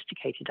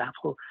domesticated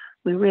apple,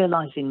 we're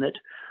realizing that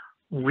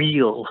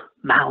real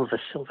Malva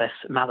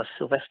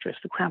sylvestris,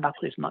 the crab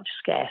apple, is much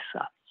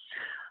scarcer.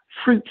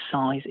 Fruit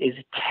size is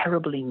a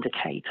terrible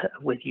indicator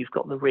of whether you've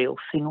got the real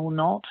thing or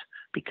not,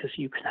 because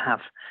you can have,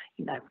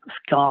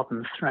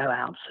 garden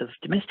throwouts of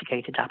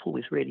domesticated apple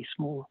with really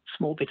small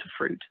bit of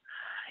fruit.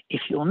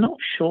 If you're not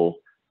sure,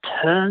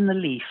 turn the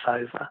leaf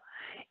over.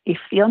 If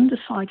the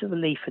underside of the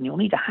leaf, and you'll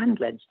need a hand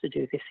lens to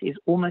do this, is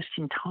almost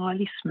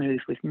entirely smooth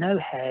with no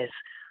hairs,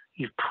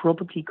 you've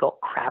probably got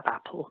crab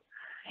apple.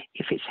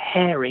 If it's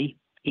hairy,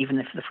 even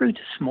if the fruit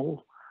is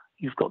small,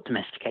 you've got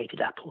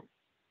domesticated apple.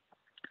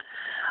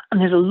 And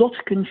there's a lot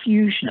of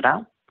confusion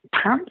about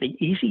apparently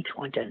easy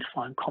to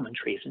identify common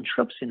trees and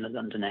shrubs in the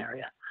London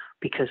area,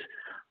 because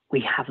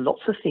we have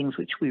lots of things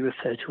which we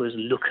refer to as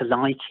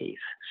lookalikes.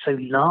 So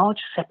large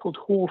sepaled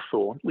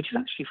hawthorn, which is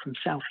actually from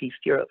Southeast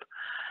Europe,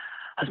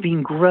 has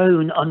been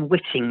grown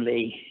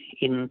unwittingly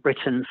in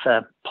Britain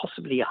for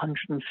possibly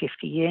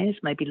 150 years,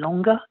 maybe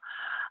longer,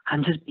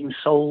 and has been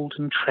sold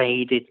and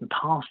traded and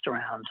passed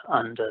around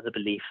under the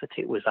belief that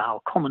it was our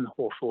common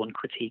hawthorn,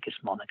 Crataegus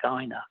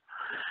monogyna.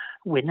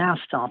 We're now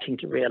starting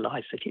to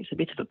realise that it's a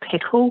bit of a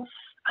pickle,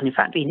 and in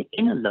fact in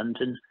inner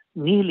London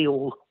nearly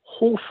all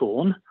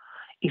hawthorn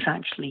is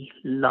actually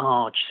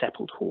large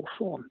sepaled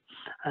hawthorn,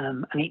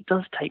 and it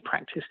does take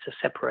practice to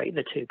separate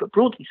the two, but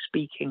broadly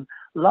speaking,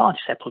 large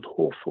sepaled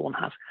hawthorn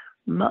has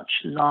much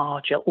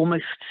larger,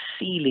 almost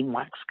sealing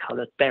wax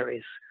coloured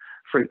berries,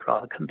 fruit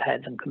rather,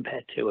 compared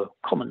to a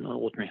common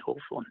ordinary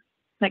hawthorn.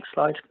 Next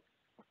slide.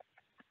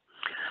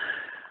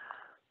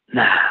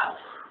 Now,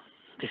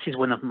 this is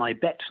one of my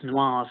bêtes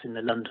noires in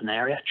the London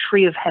area,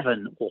 Tree of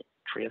Heaven, or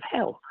Tree of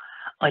Hell.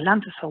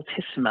 Ailanthus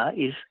altissima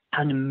is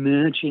an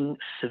emerging,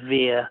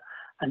 severe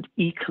and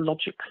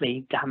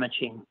ecologically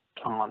damaging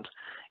plant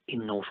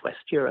in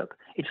northwest Europe.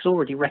 It's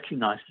already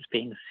recognised as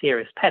being a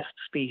serious pest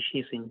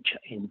species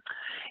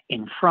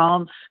in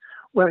France,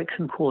 where it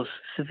can cause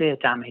severe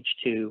damage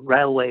to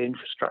railway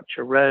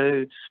infrastructure,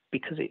 roads,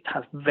 because it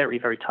has very,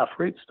 very tough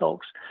rootstocks.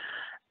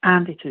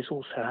 And it is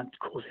also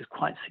causes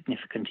quite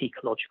significant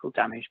ecological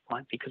damage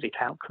because it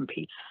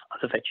outcompetes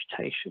other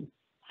vegetation.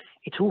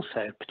 It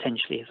also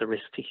potentially is a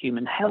risk to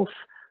human health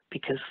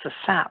because the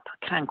sap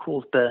can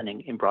cause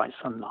burning in bright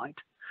sunlight.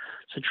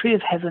 So Tree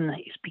of Heaven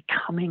is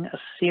becoming a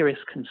serious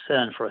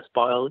concern for us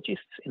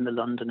biologists in the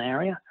London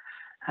area,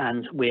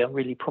 and we are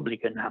really probably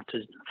going to have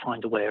to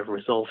find a way of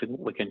resolving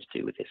what we're going to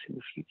do with this in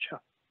the future.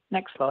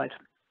 Next slide.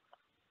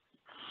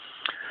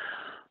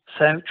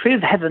 So Tree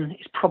of Heaven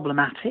is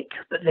problematic,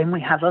 but then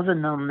we have other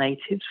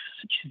non-natives,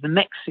 such as the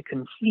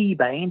Mexican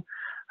fleabane,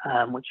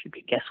 which you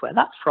can guess where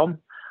that's from,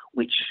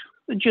 which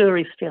the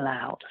jury's still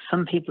out.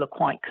 Some people are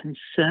quite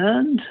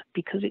concerned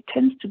because it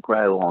tends to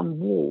grow on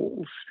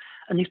walls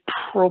and is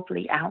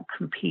probably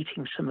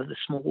out-competing some of the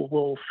small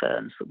wall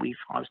ferns that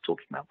I was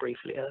talking about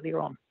briefly earlier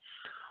on.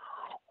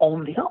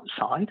 On the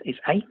upside is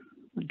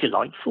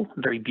delightful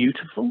and very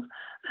beautiful,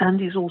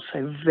 and is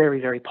also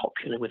very, very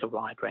popular with a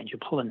wide range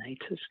of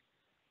pollinators.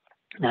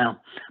 Now,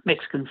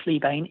 Mexican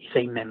fleabane is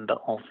a member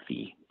of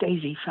the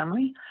daisy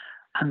family,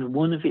 and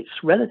one of its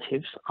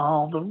relatives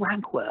are the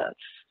ragworts.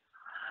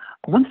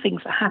 One thing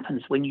that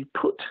happens when you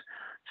put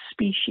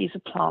species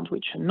of plants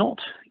which are not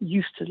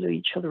used to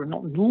each other and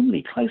not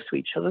normally close to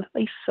each other,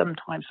 they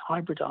sometimes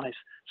hybridize.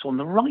 So on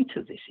the right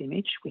of this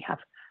image, we have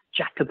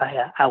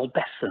Jacobea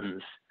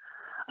albescens,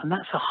 and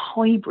that's a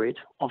hybrid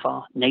of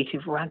our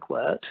native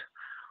ragwort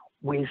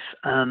with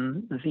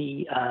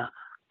the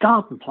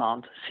garden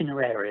plant,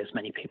 Cineraria, as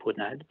many people would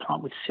know, the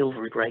plant with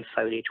silvery grey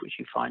foliage, which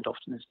you find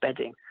often as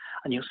bedding.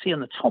 And you'll see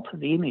on the top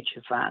of the image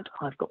of that,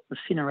 I've got the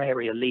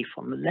Cineraria leaf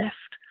on the left,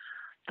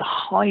 the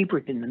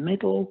hybrid in the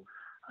middle,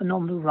 and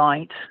on the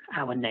right,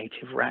 our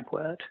native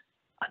ragwort.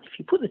 And if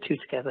you put the two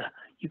together,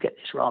 you get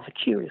this rather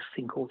curious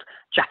thing called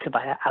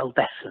Jacobea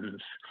albescens.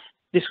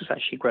 This was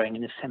actually growing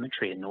in a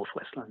cemetery in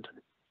northwest London.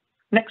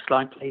 Next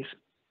slide, please.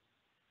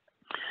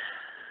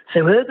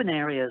 So urban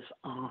areas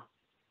are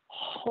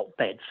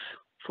hotbeds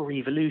for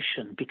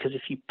evolution, because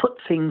if you put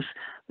things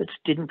that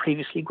didn't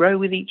previously grow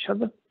with each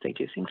other, they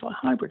do things like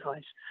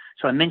hybridize.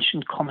 So I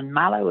mentioned common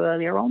mallow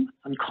earlier on,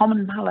 and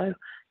common mallow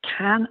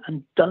can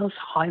and does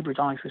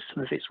hybridize with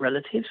some of its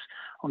relatives.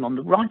 And on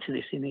the right of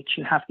this image,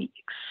 you have the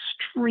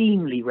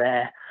extremely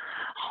rare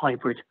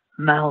hybrid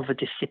Malva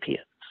decipiens,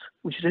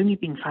 which has only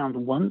been found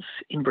once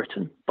in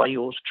Britain by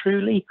yours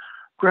truly,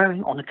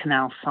 growing on a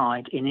canal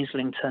side in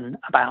Islington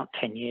about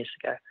 10 years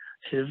ago.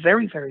 So it's a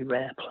very, very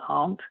rare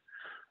plant,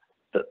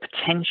 but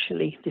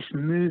potentially this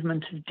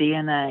movement of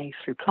DNA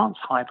through plants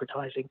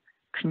hybridizing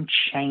can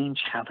change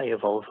how they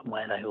evolve and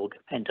where they will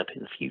end up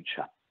in the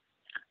future.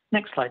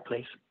 Next slide,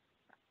 please.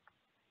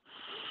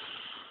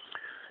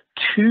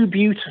 Two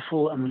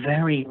beautiful and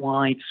very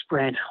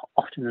widespread,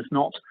 often as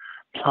not,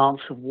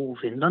 plants of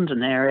walls in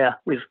London area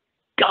with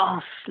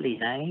ghastly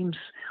names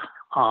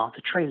are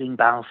the trailing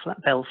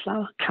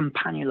bellflower,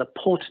 Campanula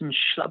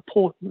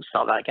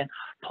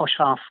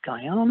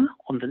portenschlageriana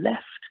on the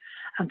left,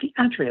 and the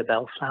Adria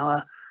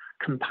bellflower,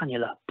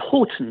 Campanula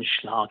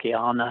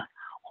portenschlageriana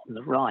on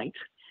the right.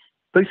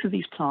 Both of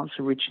these plants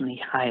originally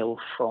hail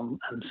from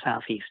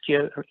southeast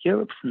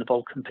Europe, from the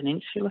Balkan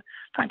Peninsula. In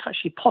fact,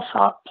 actually,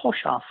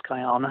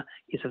 Portenschlageriana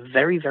is a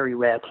very, very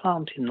rare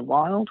plant in the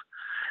wild,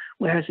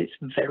 whereas it's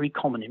very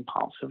common in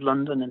parts of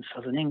London and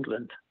southern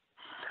England.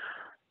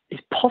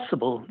 It's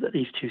possible that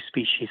these two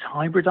species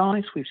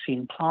hybridize. We've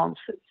seen plants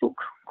that look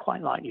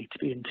quite likely to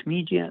be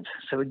intermediate.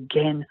 So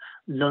again,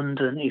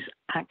 London is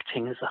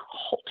acting as a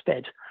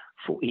hotbed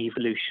for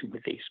evolution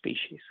with these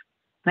species.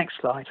 Next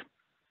slide.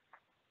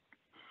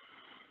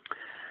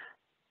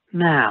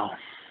 Now,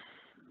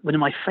 one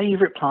of my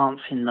favourite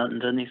plants in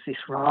London is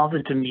this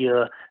rather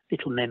demure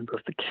little member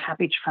of the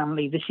cabbage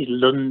family. This is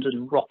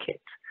London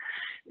rocket.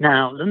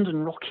 Now,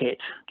 London rocket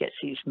gets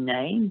its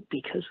name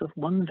because of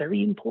one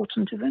very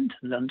important event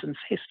in London's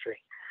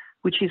history,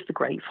 which is the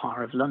Great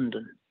Fire of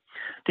London.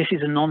 This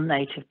is a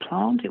non-native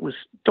plant. It was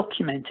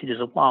documented as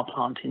a wild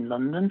plant in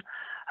London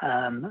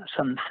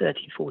some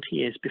 30, 40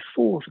 years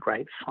before the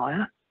Great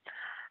Fire.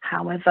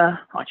 However,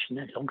 actually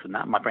no longer than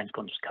that, my brain's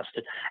gone to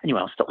custard.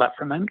 Anyway, I'll stop that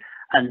for a moment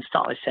and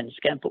start this sentence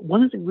again. But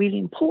one of the really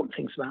important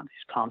things about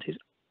this plant is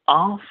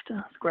after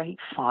the Great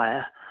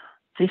Fire,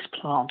 this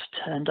plant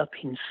turned up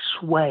in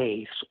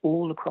swathes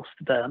all across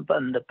the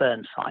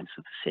burn sites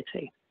of the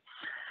city.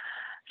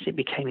 So it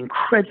became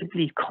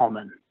incredibly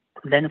common.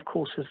 And then, of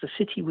course, as the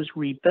city was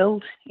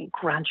rebuilt, it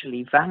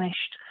gradually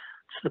vanished.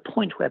 to the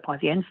point where by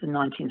the end of the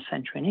 19th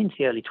century and into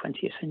the early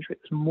 20th century,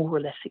 it was more or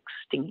less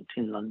extinct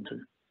in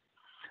London.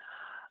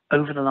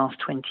 Over the last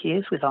 20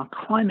 years, with our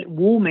climate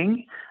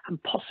warming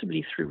and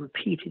possibly through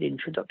repeated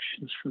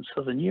introductions from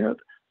Southern Europe,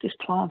 this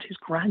plant is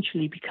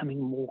gradually becoming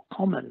more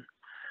common.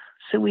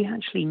 So we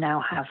actually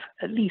now have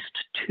at least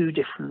two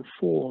different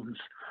forms.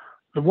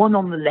 The one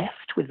on the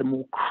left with the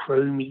more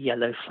chromy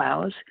yellow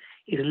flowers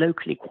is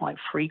locally quite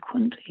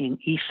frequent in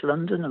East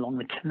London, along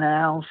the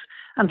canals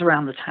and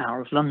around the Tower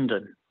of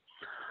London.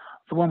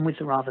 The one with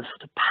the rather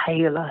sort of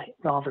paler,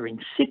 rather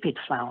insipid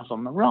flowers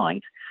on the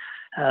right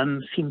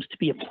seems to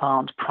be a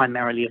plant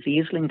primarily of the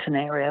Islington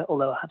area,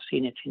 although I have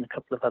seen it in a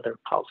couple of other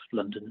parts of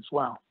London as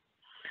well.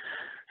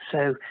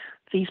 So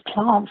these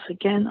plants,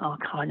 again, are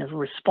kind of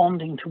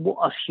responding to what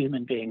us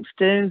human beings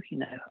do,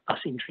 us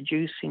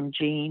introducing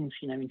genes,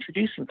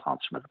 introducing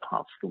plants from other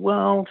parts of the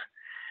world.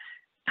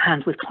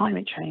 And with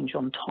climate change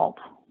on top,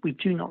 we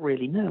do not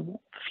really know what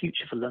the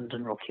future for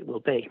London Rocket will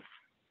be,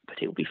 but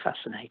it will be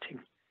fascinating.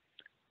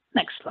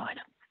 Next slide.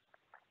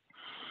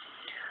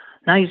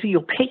 Now, as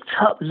you're picked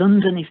up,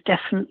 London is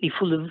definitely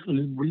full of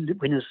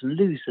winners and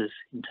losers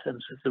in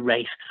terms of the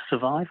race to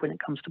survive when it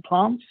comes to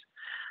plants.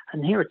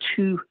 And here are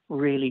two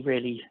really,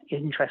 really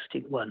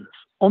interesting ones.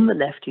 On the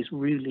left is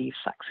rue-leaf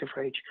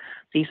saxifrage.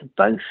 These are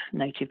both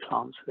native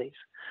plants, these.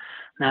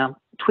 Now,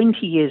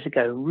 20 years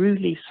ago,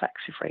 rue-leaf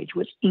saxifrage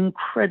was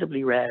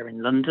incredibly rare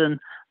in London.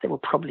 There were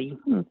probably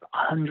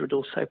 100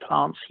 or so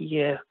plants a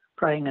year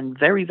growing in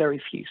very,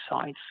 very few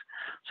sites.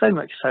 So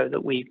much so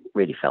that we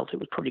really felt it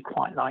was probably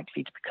quite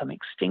likely to become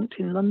extinct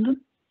in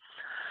London.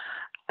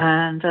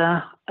 And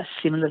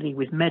similarly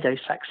with meadow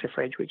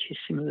saxifrage, which is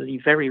similarly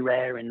very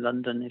rare in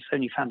London. It's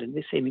only found in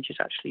this image. It's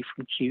actually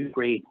from Kew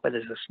Green, where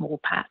there's a small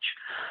patch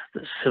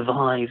that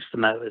survives the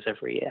mowers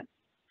every year.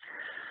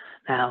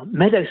 Now,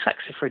 meadow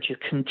saxifrage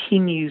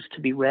continues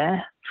to be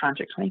rare,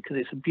 tragically, because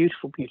it's a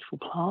beautiful, beautiful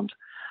plant.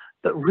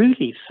 But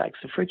rue-leaf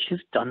saxifrage has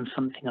done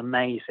something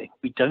amazing.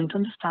 We don't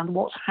understand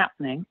what's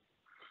happening,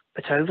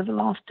 but over the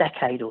last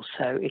decade or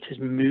so, it has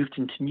moved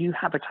into new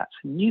habitats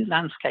and new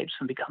landscapes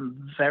and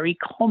become very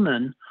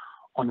common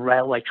on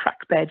railway track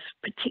beds,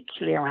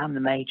 particularly around the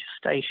major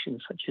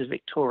stations such as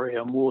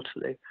Victoria and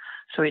Waterloo.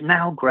 So it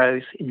now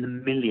grows in the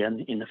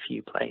million in a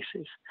few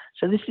places.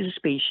 So this is a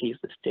species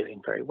that's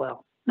doing very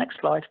well. Next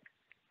slide.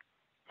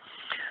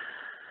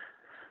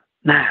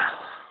 Now,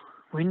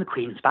 we're in the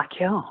Queen's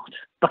backyard,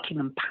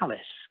 Buckingham Palace.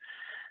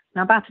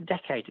 Now, about a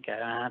decade ago,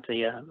 I had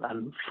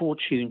the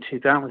fortune to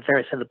go out with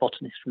various other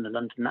botanists from the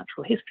London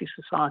Natural History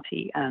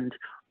Society and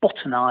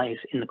botanise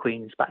in the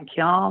Queen's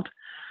backyard.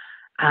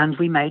 And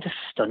we made a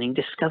stunning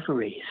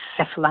discovery,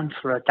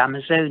 Cephalanthera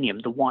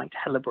damazonium, the white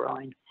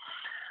helleborine.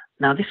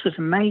 Now, this was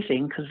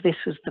amazing because this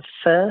was the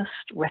first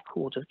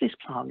record of this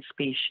plant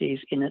species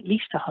in at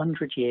least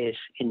 100 years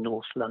in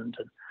North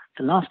London.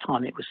 The last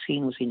time it was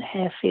seen was in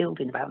Harefield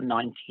in about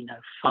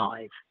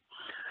 1905.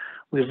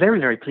 We were very,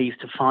 very pleased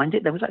to find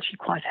it. There was actually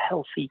quite a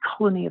healthy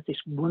colony of this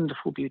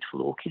wonderful,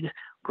 beautiful orchid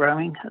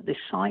growing at this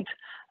site.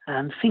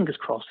 And fingers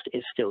crossed,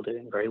 it's still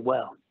doing very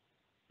well.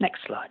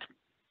 Next slide.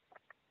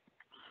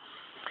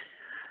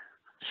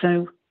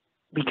 So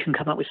we can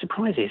come up with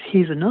surprises.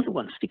 Here's another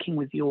one, sticking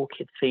with the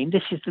orchid theme.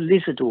 This is the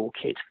lizard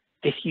orchid.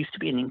 This used to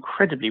be an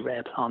incredibly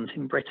rare plant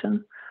in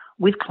Britain.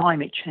 With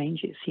climate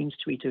change, it seems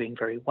to be doing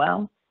very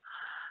well.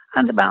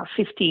 And about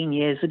 15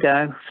 years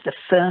ago, for the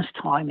first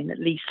time in at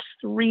least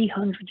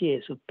 300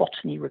 years of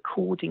botany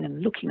recording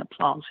and looking at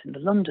plants in the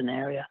London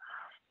area,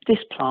 this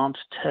plant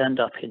turned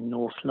up in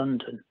North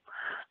London.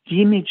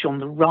 The image on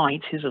the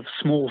right is of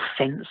a small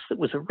fence that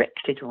was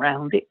erected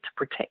around it to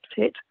protect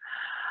it.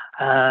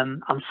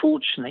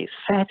 Unfortunately, it's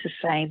fair to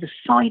say the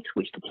site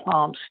which the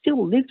plant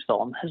still lives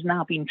on has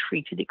now been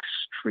treated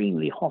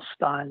extremely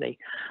hostilely.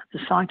 The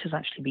site has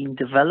actually been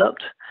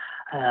developed.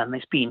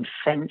 It's been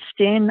fenced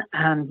in,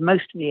 and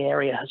most of the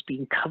area has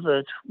been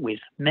covered with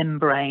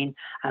membrane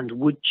and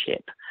wood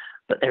chip.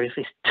 But there is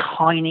this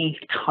tiny,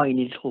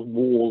 tiny little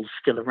wall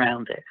still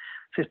around it.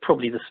 So it's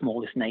probably the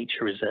smallest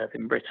nature reserve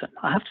in Britain.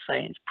 I have to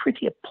say, it's a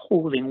pretty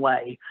appalling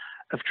way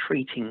of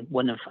treating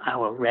one of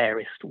our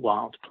rarest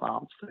wild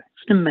plants. So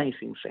it's an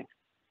amazing thing.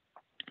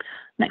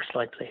 Next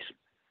slide, please.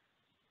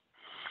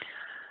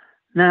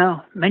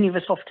 Now, many of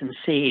us often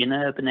see in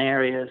urban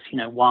areas,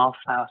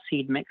 wildflower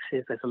seed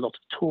mixes. There's a lot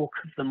of talk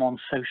of them on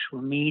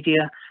social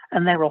media,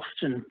 and they're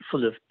often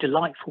full of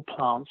delightful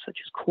plants such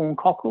as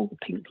corncockle, the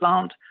pink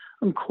plant,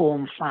 and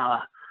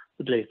cornflower,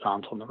 the blue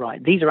plant on the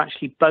right. These are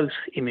actually both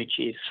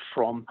images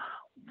from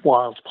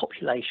wild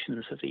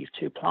populations of these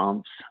two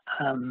plants,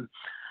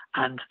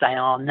 and they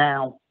are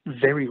now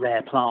very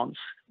rare plants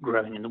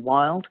growing in the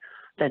wild.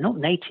 They're not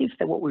natives,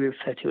 they're what we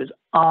refer to as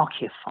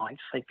archaeophytes.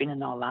 They've been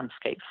in our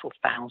landscape for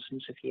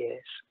thousands of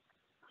years.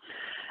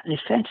 And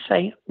it's fair to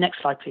say,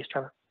 next slide please,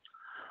 Trevor,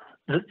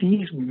 that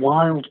these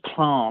wild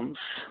plants,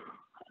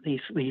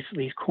 these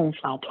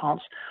cornflower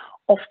plants,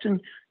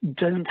 often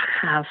don't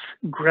have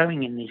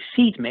growing in these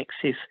seed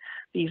mixes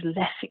these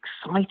less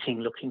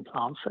exciting looking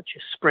plants such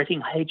as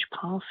spreading hedge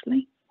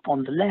parsley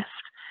on the left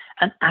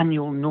and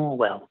annual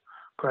Norwell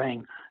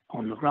growing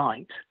on the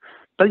right.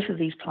 Both of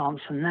these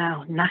plants are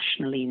now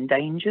nationally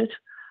endangered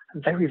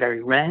and very,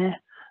 very rare.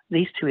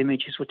 These two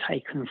images were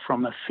taken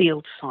from a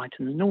field site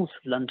in the north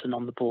of London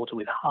on the border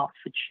with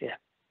Hertfordshire.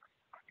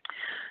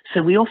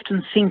 So we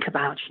often think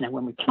about,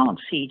 when we plant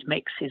seed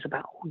mixes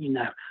about,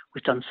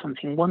 we've done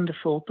something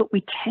wonderful, but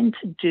we tend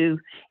to do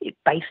it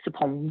based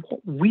upon what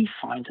we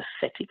find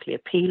aesthetically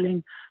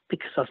appealing,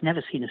 because I've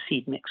never seen a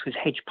seed mix with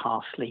hedge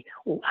parsley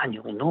or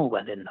annual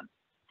Norwell in them.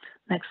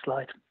 Next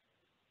slide.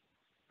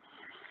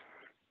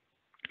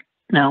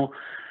 Now,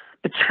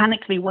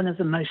 botanically, one of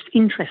the most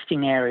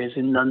interesting areas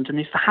in London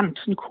is the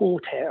Hampton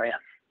Court area,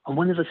 and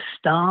one of the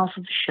stars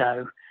of the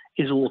show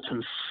is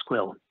autumn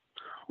squill.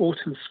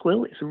 Autumn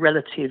squill is a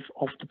relative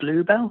of the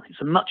bluebell.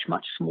 It's a much,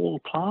 much smaller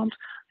plant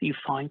that you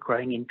find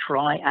growing in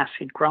dry,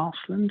 acid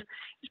grassland.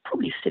 It's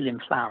probably still in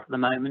flower at the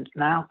moment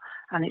now,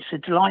 and it's a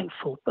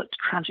delightful but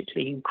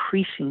tragically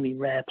increasingly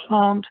rare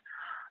plant.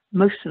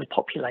 Most of the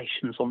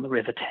populations on the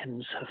River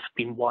Thames have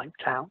been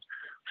wiped out.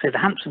 So the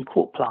Hampton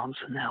Court plants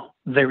are now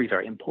very,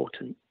 very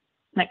important.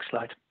 Next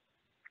slide.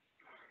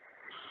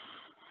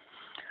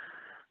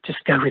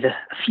 Just go with a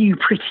few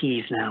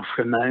pretties now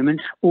for a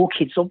moment.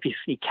 Orchids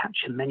obviously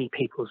capture many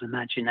people's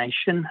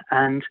imagination,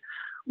 and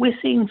we're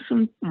seeing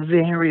some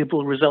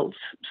variable results,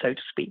 so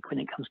to speak, when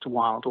it comes to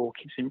wild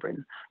orchids in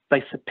Britain.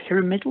 Both the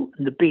pyramidal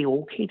and the bee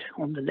orchid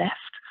on the left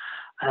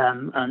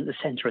and the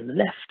centre and the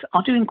left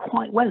are doing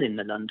quite well in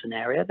the London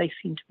area. They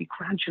seem to be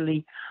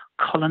gradually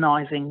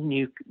colonising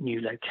new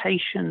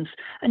locations,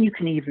 and you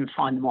can even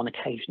find them on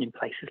occasion in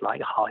places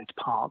like Hyde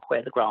Park,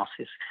 where the grass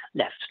is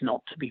left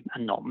not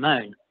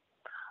mown.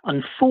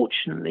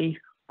 Unfortunately,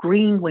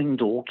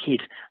 green-winged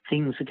orchid,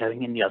 things are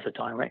going in the other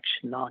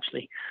direction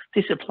largely.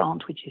 This is a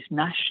plant which is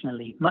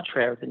nationally much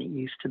rarer than it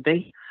used to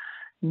be.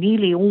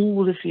 Nearly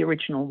all of the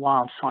original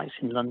wild sites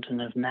in London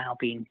have now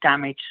been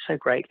damaged so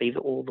greatly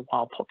that all the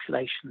wild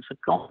populations are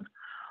gone.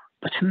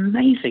 But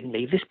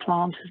amazingly, this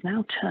plant has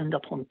now turned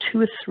up on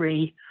 2 or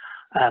 3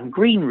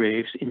 green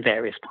roofs in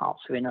various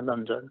parts of inner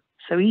London.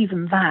 So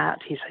even that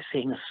is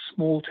seeing a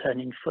small turn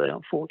in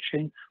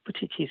fortune, but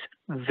it is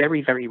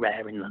very, very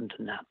rare in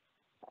London now.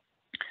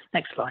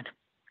 Next slide.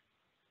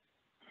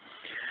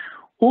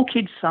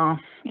 Orchids are,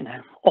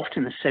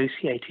 often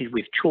associated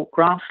with chalk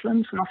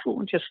grasslands, and I thought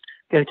we'd just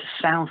go to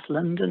South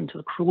London, to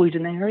the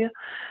Croydon area,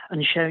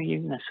 and show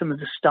you, some of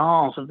the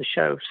stars of the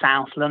show of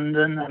South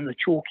London and the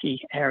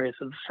chalky areas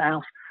of the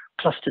south.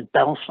 Clustered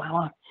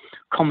bellflower,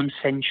 common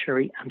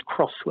century, and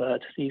crossword.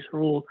 These are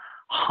all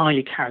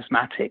highly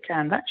charismatic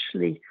and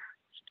actually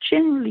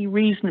generally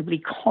reasonably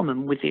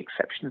common, with the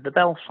exception of the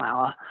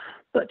bellflower.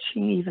 But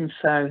even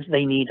so,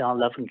 they need our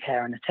love and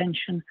care and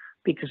attention,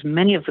 because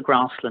many of the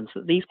grasslands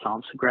that these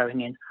plants are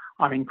growing in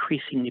are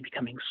increasingly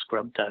becoming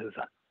scrubbed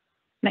over.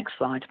 Next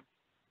slide.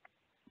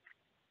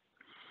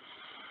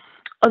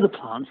 Other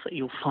plants that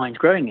you'll find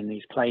growing in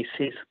these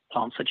places,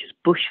 plants such as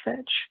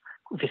bushvetch,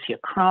 Vicia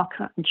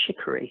craka, and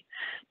chicory.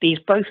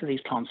 Both of these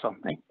plants are,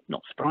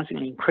 not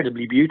surprisingly,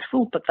 incredibly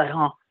beautiful, but they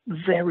are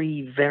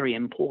very, very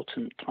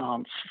important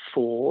plants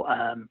for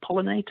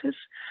pollinators,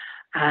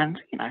 and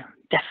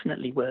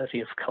definitely worthy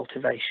of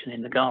cultivation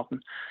in the garden.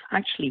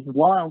 Actually,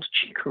 wild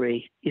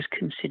chicory is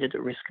considered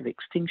at risk of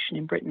extinction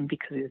in Britain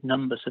because its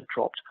numbers have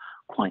dropped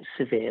quite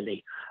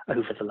severely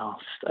over the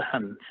last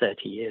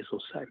 30 years or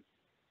so.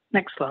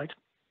 Next slide.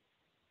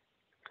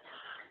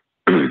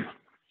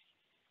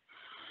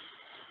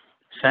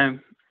 So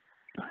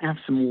I have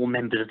some more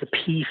members of the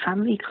pea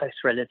family, close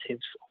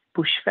relatives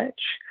of bushvetch.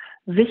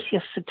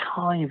 Vicia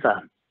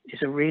sativa is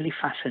a really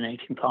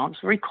fascinating plant.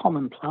 It's a very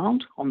common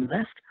plant on the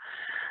left.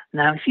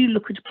 Now, if you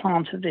look at a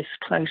plant of this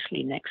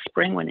closely next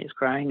spring when it's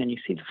growing and you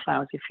see the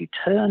flowers, if you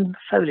turn the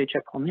foliage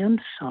up on the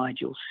underside,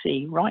 you'll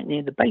see right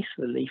near the base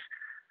of the leaf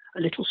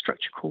a little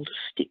structure called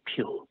a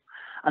stipule,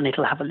 and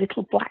it'll have a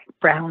little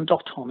brown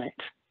dot on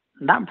it.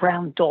 And that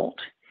brown dot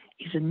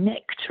is a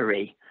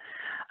nectary,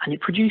 and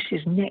it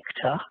produces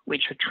nectar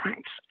which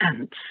attracts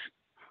ants.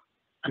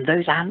 And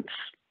those ants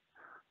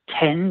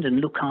tend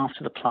and look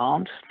after the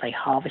plant. They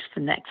harvest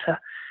the nectar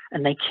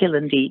and they kill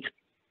and eat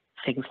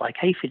things like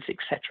aphids,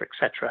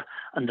 etc.,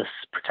 and thus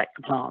protect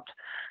the plant.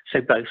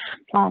 So both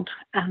plant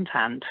and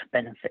ant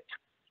benefit.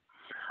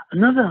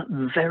 Another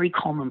very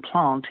common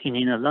plant in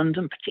inner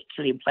London,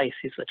 particularly in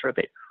places that are a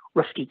bit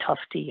rusty,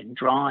 tufty and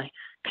dry,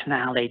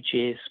 canal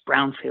edges,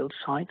 brownfield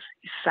sites,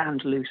 is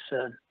sand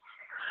lucerne.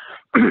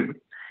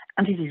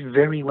 And it is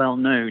very well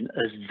known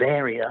as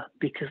varia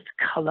because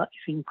the colour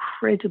is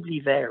incredibly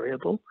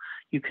variable.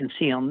 You can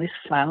see on this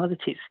flower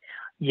that it's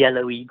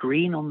yellowy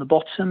green on the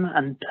bottom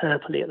and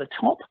purpley at the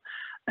top.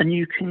 And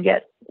you can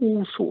get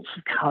all sorts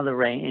of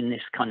colour in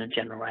this kind of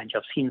general range.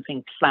 I've seen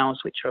flowers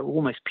which are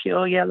almost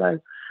pure yellow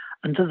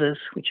and others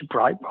which are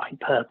bright, bright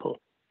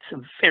purple. It's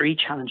a very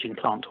challenging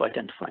plant to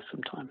identify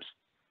sometimes.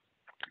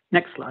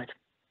 Next slide.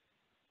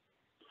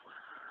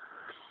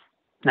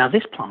 Now,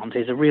 this plant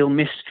is a real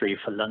mystery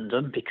for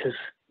London because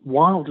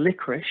wild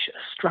licorice,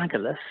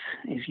 astragalus,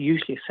 is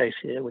usually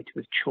associated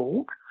with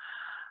chalk.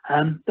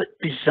 But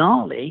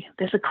bizarrely,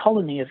 there's a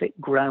colony of it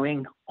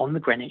growing on the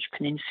Greenwich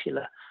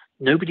Peninsula.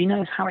 Nobody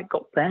knows how it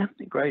got there.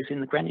 It grows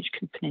in the Greenwich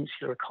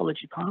Peninsula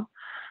Ecology Park.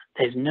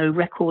 There's no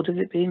record of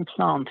it being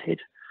planted,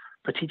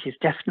 but it is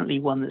definitely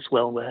one that's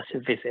well worth a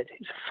visit.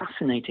 It's a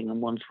fascinating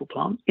and wonderful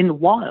plant. In the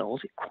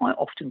wild, it quite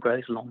often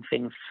grows along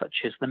things such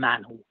as the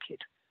man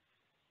orchid.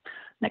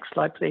 Next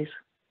slide, please.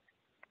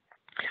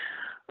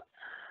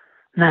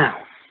 Now,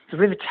 the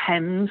River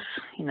Thames,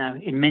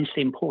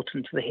 immensely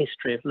important to the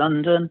history of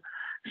London.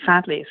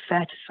 Sadly, it's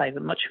fair to say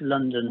that much of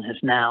London has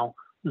now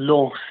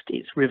lost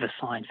its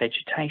riverside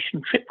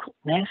vegetation. Tripcock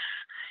Ness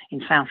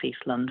in southeast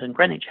London,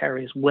 Greenwich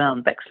area as well,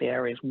 and Bexley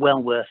area is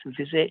well worth a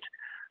visit.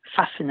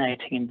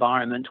 Fascinating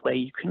environment where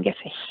you can get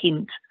a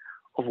hint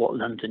of what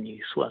London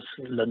use was,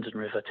 London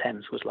River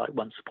Thames was like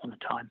once upon a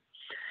time.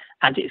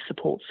 And it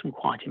supports some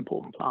quite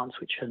important plants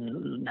which are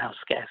now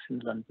scarce in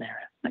the London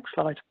area. Next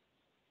slide.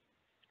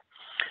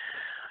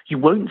 You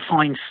won't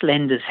find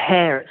slender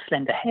hare's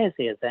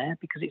ear there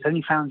because it's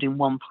only found in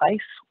one place,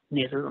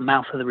 near the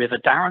mouth of the River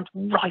Darrant,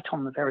 right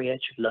on the very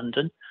edge of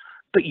London.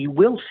 But you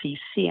will see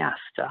sea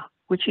aster,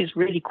 which is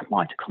really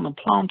quite a common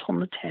plant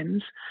on the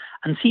Thames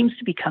and seems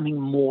to be becoming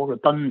more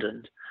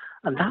abundant.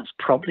 And that's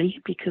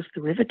probably because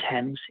the River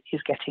Thames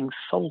is getting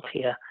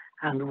saltier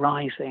and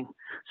rising.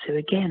 So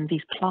again,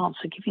 these plants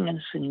are giving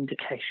us an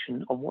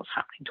indication of what's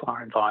happening to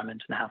our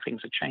environment and how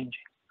things are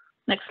changing.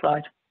 Next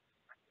slide.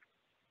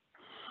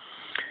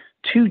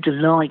 Two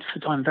delights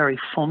that I'm very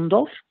fond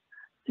of.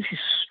 This is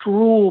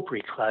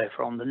strawberry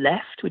clover on the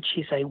left, which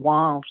is a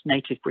wild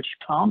native British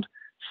plant.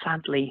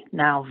 Sadly,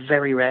 now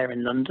very rare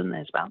in London.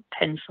 There's about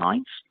 10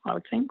 sites, I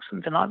would think,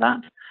 something like that.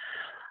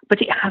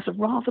 But it has a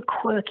rather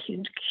quirky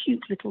and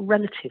cute little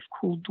relative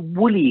called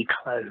woolly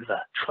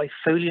clover,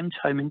 Trifolium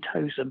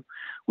tomentosum,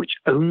 which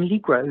only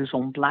grows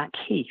on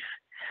Blackheath.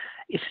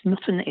 It's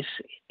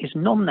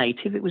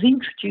non-native. It was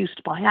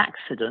introduced by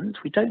accident.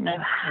 We don't know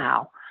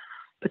how.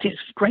 But it's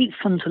great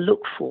fun to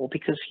look for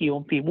because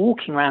you'll be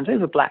walking around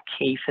over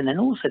Blackheath and then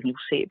all of a sudden you'll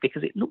see it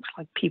because it looks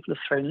like people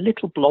have thrown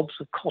little blobs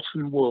of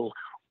cotton wool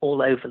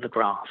all over the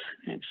grass.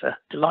 It's a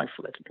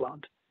delightful little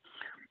plant.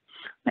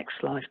 Next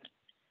slide.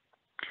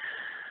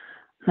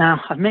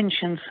 Now, I've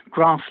mentioned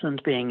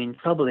grassland being in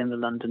trouble in the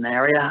London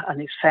area,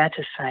 and it's fair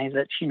to say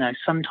that,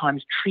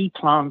 sometimes tree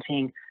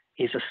planting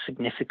is a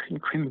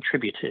significant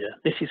contributor.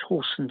 This is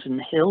Horsenden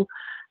Hill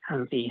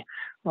and the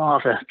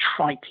rather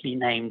tritely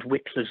named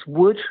Whittler's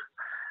Wood,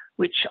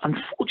 which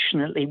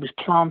unfortunately was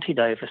planted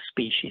over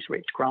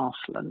species-rich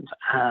grassland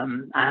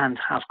and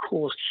has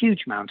caused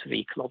huge amount of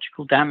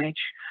ecological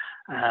damage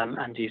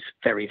and is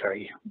very,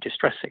 very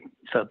distressing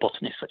for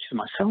botanists such as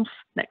myself.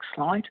 Next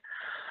slide.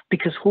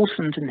 Because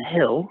Horsenden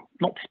Hill,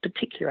 not this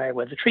particular area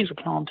where the trees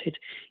were planted,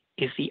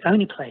 is the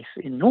only place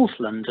in North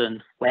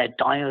London where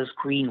Dyer's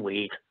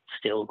greenweed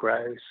still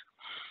grows.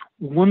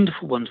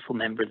 Wonderful, wonderful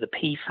member of the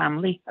pea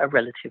family, a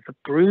relative of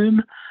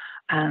broom.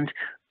 And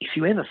if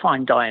you ever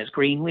find Dyer's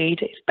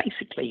greenweed, it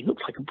basically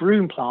looks like a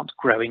broom plant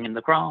growing in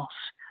the grass.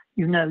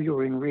 You know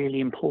you're in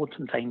really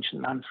important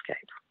ancient landscape.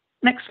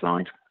 Next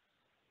slide.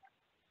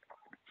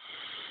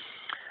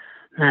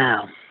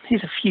 Now,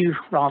 here's a few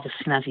rather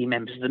snazzy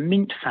members of the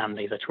mint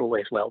family that are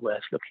always well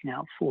worth looking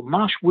out for.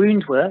 Marsh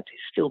woundwort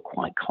is still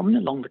quite common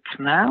along the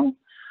canal,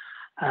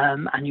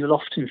 and you'll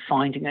often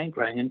find it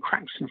growing in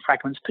cracks and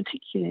fragments,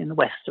 particularly in the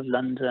west of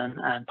London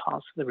and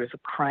parts of the River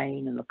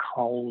Crane and the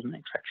Colne,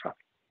 etc.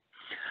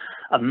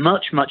 A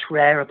much, much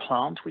rarer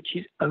plant, which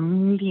is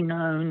only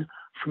known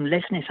from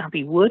Lesnes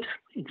Abbey Wood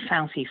in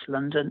southeast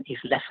London, is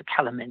Lesser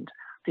calamint.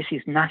 This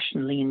is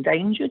nationally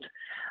endangered,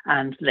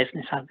 and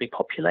Lesnes Abbey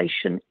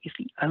population is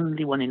the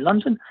only one in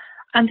London,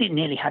 and it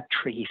nearly had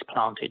trees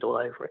planted all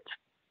over it.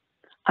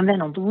 And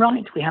then on the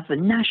right, we have the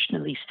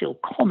nationally still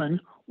common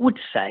wood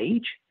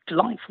sage,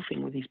 delightful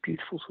thing with these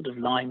beautiful sort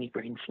of limey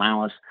green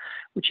flowers,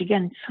 which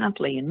again,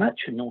 sadly, in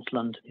much of North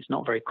London is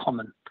not very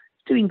common.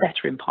 It's doing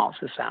better in parts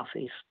of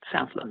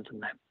South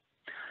London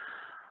though.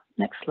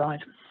 Next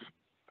slide.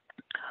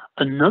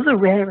 Another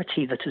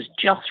rarity that has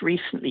just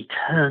recently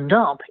turned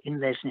up in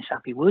Lesnes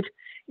Abbey Wood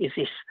is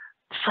this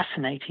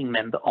fascinating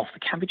member of the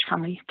cabbage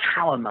family,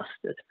 tower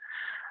mustard.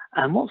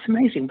 And what's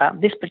amazing about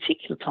this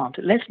particular plant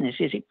at Lesnes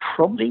is it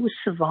probably was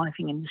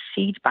surviving in the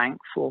seed bank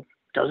for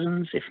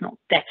dozens, if not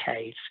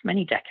decades,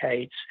 many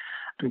decades,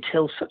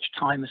 until such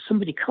time as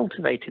somebody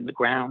cultivated the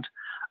ground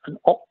and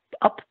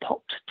up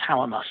popped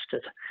tower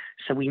mustard.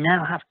 So we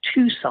now have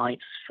 2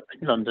 sites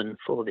in London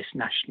for this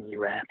nationally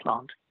rare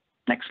plant.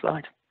 Next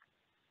slide.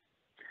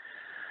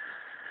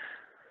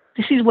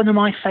 This is one of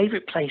my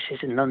favourite places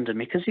in London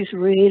because it's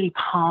really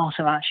part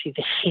of actually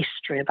the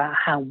history about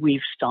how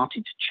we've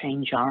started to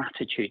change our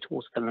attitude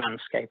towards the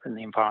landscape and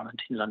the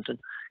environment in London.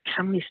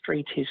 Camley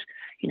Street is,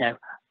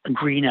 a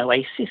green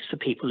oasis for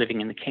people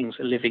living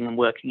and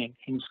working in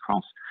King's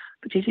Cross,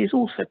 but it is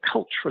also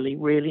culturally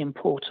really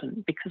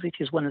important because it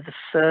is one of the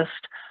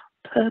first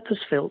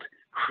purpose-built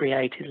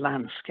created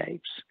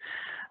landscapes.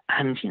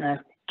 And,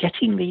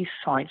 getting these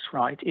sites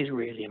right is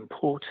really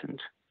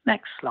important.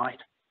 Next slide.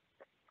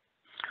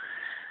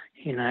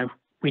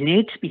 We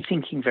need to be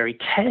thinking very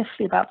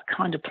carefully about the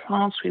kind of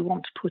plants we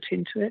want to put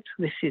into it.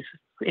 This is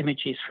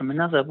images from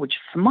another, which,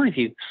 from my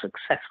view,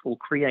 successful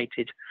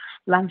created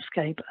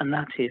landscape, and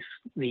that is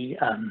the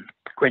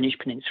Greenwich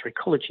Peninsula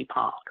Ecology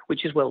Park,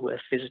 which is well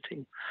worth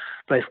visiting.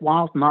 Both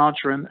wild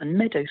marjoram and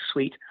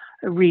meadowsweet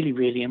are really,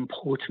 really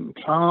important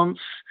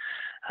plants,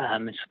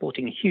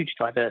 supporting a huge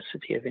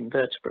diversity of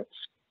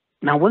invertebrates.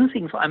 Now, one of the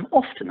things I'm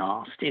often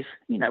asked is,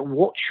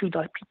 what should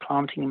I be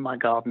planting in my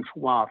garden for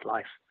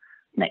wildlife?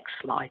 Next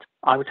slide.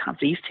 I would have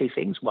these two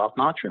things, wild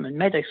marjoram and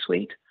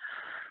meadowsweet,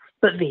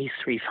 but these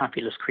three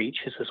fabulous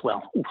creatures as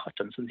well. Oh, I've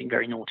done something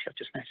very naughty. I've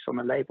just noticed on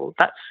the label.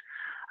 That's,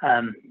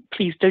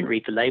 please don't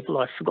read the label.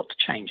 I forgot to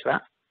change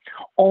that.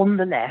 On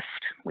the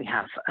left, we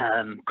have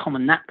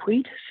common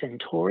knapweed,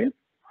 centaureum.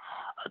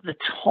 At the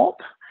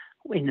top,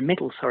 in the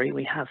middle, sorry,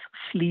 we have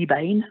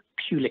fleabane,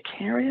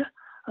 pulicaria,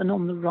 and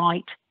on the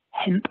right,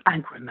 hemp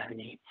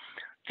agrimony.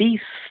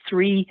 These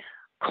three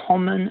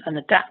common and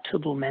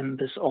adaptable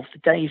members of the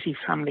daisy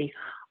family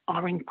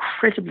are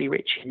incredibly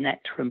rich in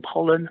nectar and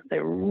pollen.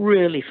 They're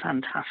really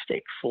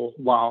fantastic for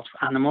wild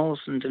animals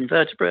and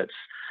invertebrates,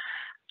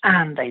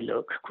 and they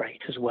look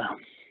great as well.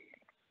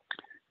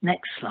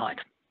 Next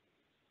slide.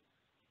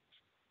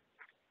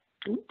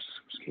 Oops,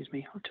 excuse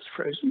me, I've just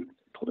frozen.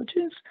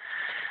 Apologies.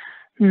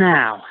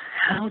 Now,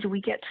 how do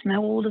we get to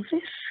know all of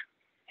this?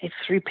 It's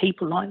through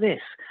people like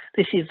this.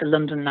 This is the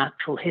London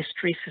Natural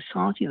History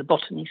Society, the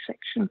botany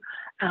section,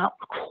 out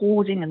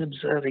recording and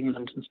observing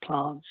London's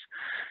plants.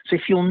 So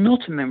if you're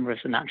not a member of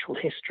the Natural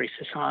History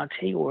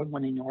Society or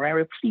one in your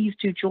area, please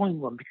do join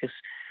one, because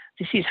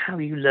this is how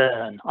you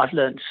learn. I've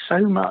learned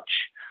so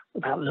much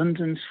about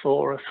London's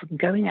flora from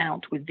going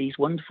out with these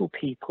wonderful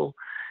people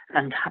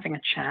and having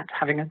a chat,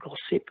 having a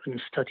gossip,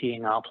 and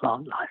studying our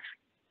plant life.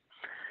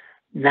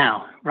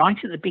 Now, right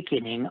at the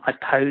beginning, I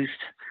posed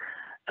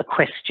a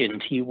question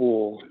to you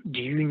all.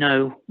 Do you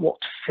know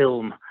what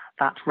film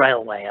that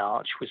railway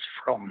arch was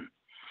from?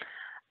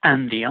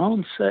 And the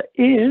answer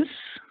is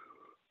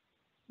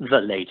The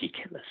Lady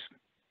Killers.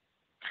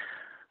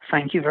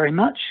 Thank you very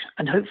much,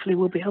 and hopefully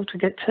we'll be able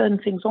to turn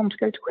things on to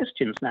go to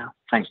questions now.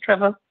 Thanks,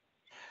 Trevor.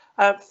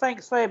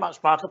 Thanks very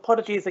much, Mark.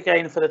 Apologies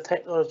again for the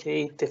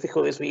technology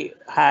difficulties we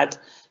had.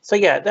 So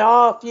yeah, there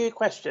are a few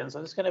questions.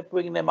 I'm just going to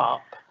bring them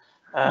up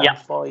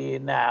for you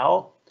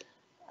now.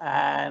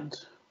 And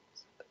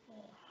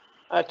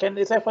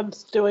is everyone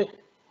still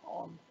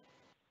on?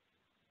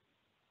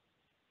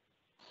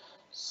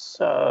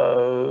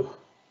 So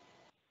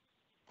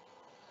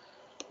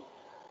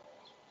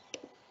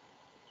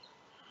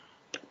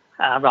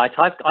right,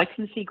 I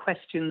can see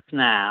questions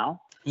now.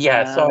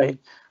 Yeah, sorry,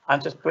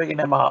 I'm just bringing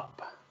them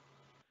up.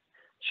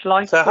 Shall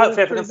I? So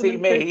hopefully everyone can see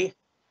me.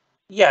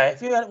 Yeah,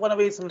 if you want to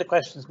read some of the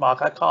questions,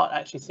 Mark, I can't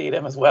actually see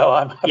them as well.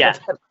 I'm having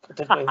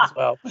as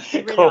well.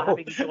 You really are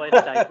having joy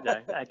today.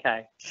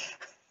 Okay.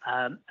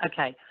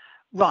 Okay.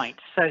 Right.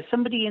 So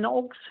somebody in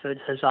Oxford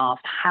has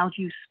asked, how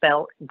do you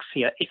spell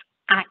Axio? It's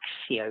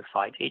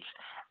axiophyte. It's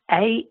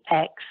AXIOPHYTE.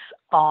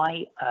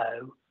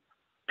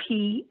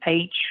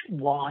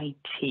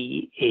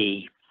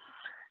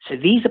 So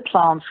these are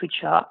plants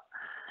which are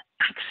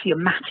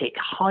axiomatic,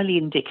 highly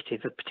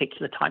indicative of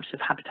particular types of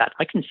habitat.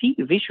 I can see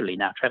you visually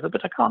now, Trevor,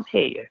 but I can't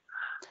hear you.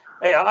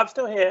 Yeah, I'm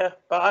still here,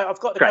 but I've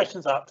got the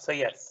questions up, so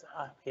yes,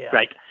 I'm here.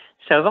 Great.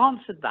 So I've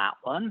answered that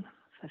one.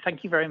 So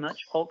thank you very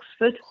much,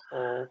 Oxford.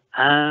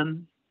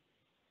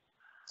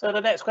 So the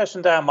next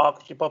question down, Mark,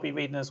 which you're probably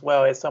reading as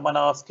well, is someone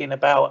asking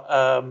about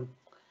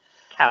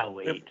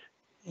cowweed.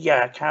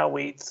 Yeah,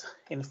 cowweed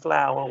in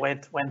flower,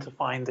 when to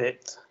find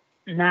it.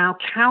 Now,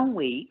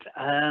 cowweed,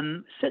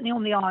 certainly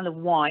on the Isle of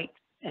Wight,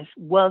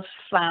 was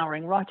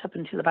flowering right up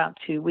until about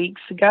 2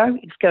 weeks ago.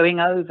 It's going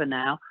over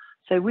now.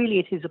 So really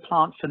it is a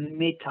plant for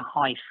mid to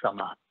high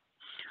summer.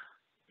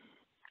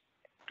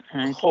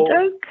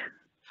 Cool.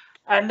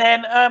 And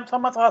then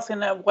someone's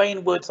asking,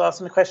 Wayne Wood's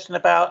asking a question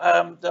about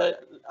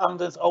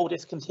London's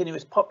oldest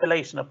continuous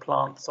population of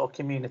plants or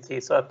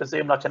communities. So I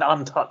presume like an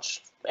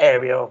untouched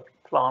area of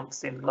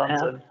plants in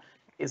London.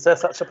 Is there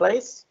such a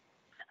place?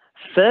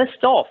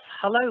 First off,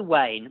 hello,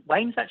 Wayne.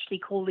 Wayne's actually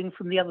calling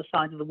from the other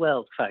side of the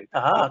world, folks.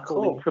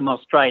 Cool. From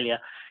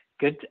Australia.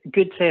 Good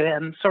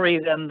to. Sorry,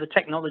 the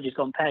technology's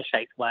gone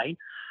pear-shaped, Wayne.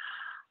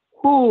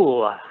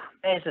 Oh,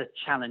 there's a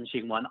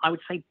challenging one. I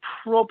would say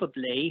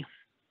probably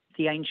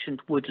the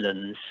ancient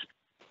woodlands.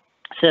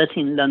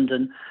 Certainly in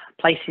London,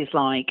 places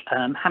like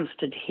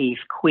Hampstead Heath,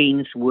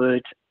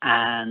 Queenswood,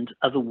 and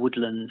other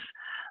woodlands,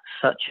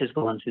 such as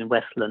the ones in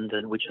West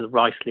London, which are the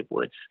Ruislip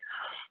Woods.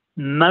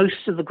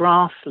 Most of the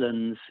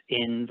grasslands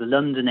in the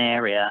London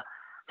area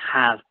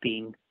have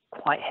been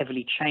quite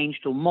heavily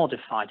changed or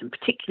modified, and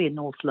particularly in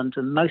North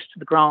London, most of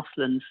the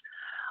grasslands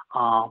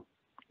are,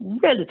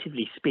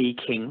 relatively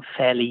speaking,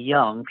 fairly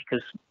young,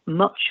 because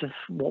much of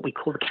what we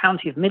call the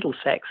county of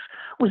Middlesex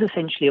was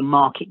essentially a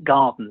market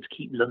garden to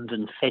keep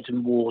London fed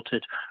and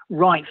watered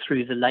right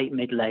through the late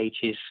Middle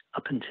Ages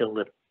up until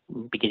the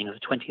beginning of the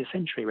 20th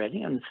century,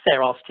 really. And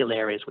there are still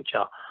areas which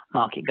are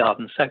market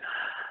gardens. So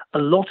A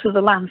lot of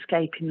the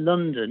landscape in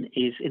London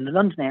in the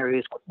London area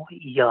is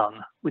quite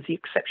young, with the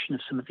exception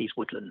of some of these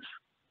woodlands.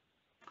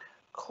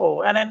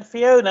 Cool. And then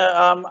Fiona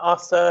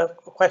asked a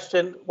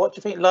question: what do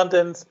you think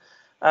London's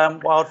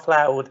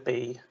wildflower would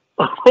be?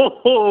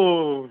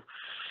 Oh,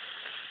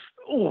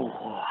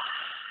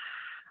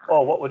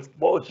 Or what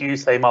would you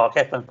say, Mark?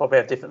 Everyone probably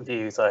have different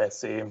views, I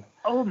assume.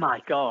 oh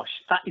my gosh,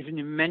 that is an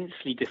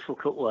immensely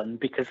difficult one,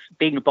 because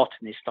being a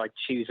botanist, I'd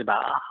choose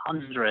about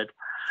 100.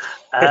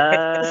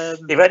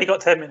 You've only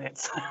got 10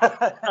 minutes.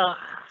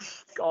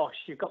 Gosh,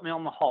 you've got me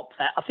on the hop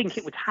there. I think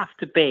it would have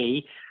to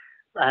be,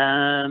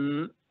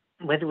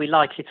 whether we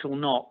like it or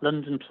not,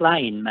 London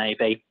Plain,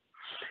 maybe.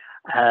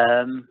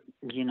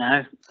 You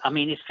know, I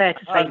mean, it's fair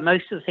to say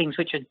most of the things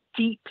which are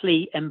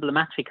deeply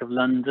emblematic of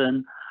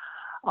London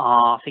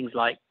are things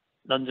like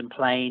London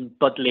Plain,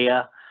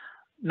 Buddleia,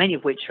 many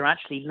of which are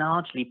actually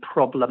largely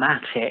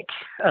problematic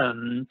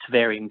to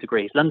varying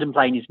degrees. London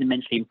Plain is an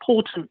immensely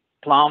important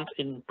plant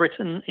in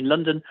Britain, in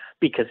London,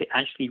 because it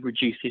actually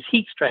reduces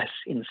heat stress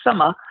in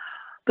summer,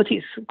 but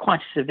it's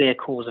quite a severe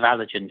cause of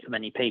allergen for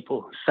many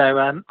people.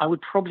 So I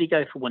would probably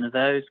go for one of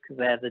those because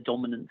they're the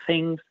dominant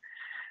things.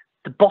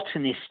 The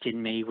botanist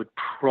in me would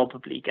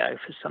probably go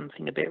for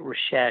something a bit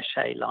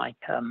recherché, like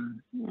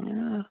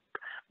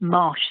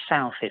marsh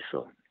sow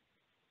thistle.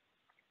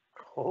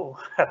 Oh,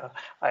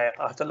 I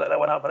have to look that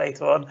one up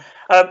later on.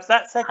 So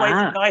that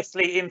segues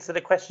nicely into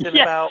the question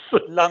about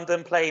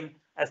London Plain,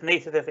 as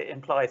neither of it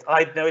implies.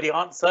 I know the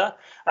answer,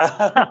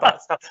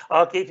 but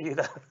I'll give you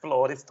the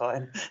floor this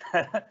time.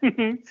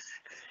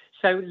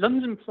 So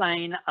London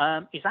Plain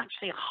is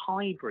actually a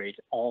hybrid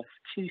of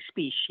two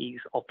species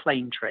of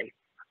plane tree.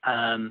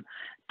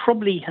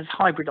 Probably has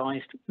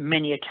hybridized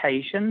many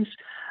occasions.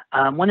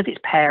 One of its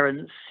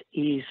parents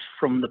is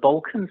from the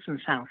Balkans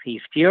and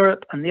Southeast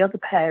Europe, and the other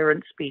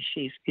parent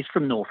species is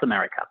from North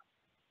America.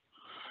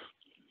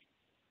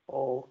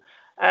 Oh,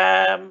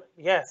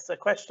 yes, a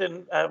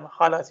question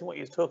highlighting what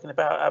you were talking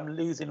about,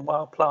 losing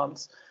wild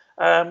plants.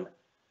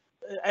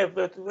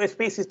 With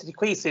species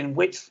decreasing,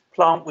 which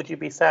plant would you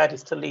be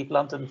saddest to leave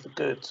London for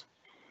good?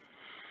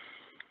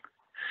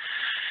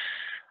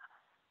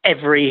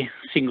 Every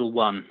single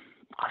one.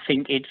 I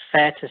think it's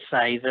fair to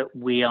say that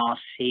we are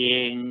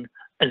seeing,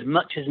 as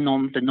much as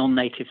the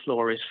non-native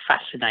flora is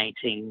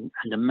fascinating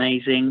and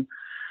amazing,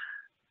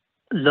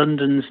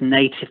 London's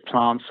native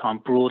plants are,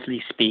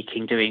 broadly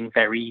speaking, doing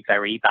very,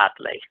 very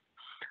badly,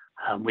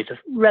 with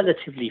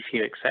relatively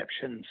few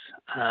exceptions.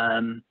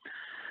 I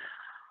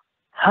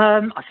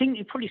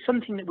think probably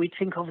something that we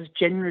think of as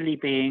generally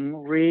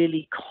being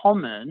really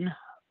common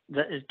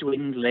that is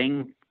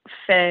dwindling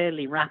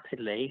fairly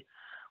rapidly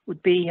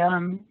would be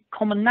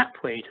common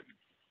knapweed.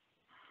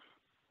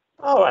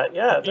 All right,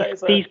 yeah.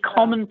 These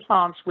common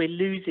plants we're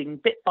losing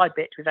bit by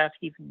bit without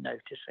even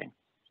noticing.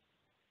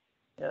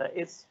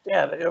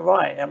 Yeah, you're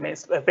right. I mean,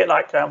 it's a bit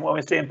like when we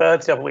were doing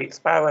birds the other week,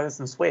 sparrows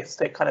and swifts,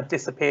 they kind of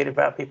disappeared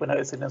without people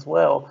noticing as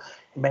well,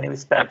 in many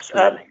respects.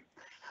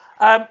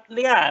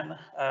 Leanne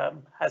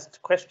has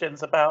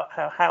questions about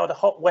how the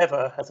hot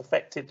weather has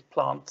affected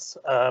plants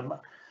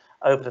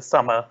over the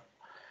summer,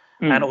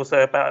 and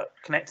also about,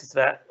 connected to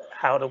that,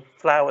 how the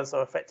flowers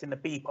are affecting the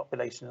bee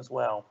population as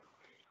well.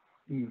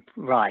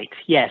 Right,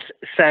 yes.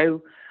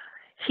 So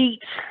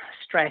heat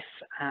stress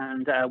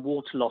and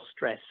water loss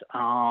stress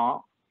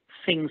are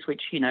things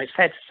which, you know, it's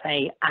fair to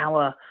say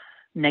our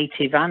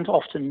native and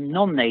often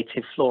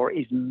non-native flora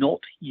is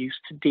not used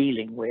to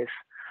dealing with.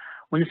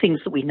 One of the things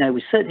that we know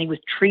is certainly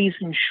with trees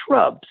and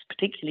shrubs,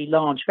 particularly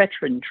large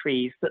veteran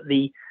trees, that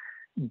the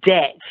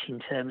debt in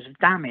terms of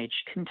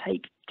damage can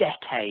take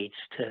decades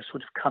to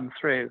sort of come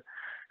through.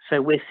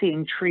 So we're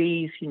seeing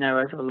trees, you know,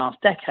 over the last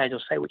decade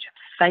or so, which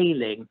are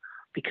failing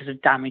because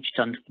of damage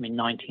done to them in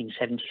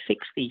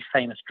 1976, the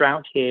famous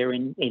drought year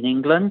in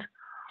England.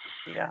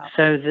 Yeah.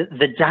 So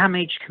the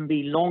damage can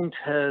be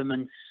long-term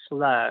and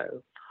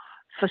slow.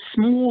 For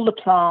smaller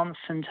plants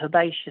and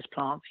herbaceous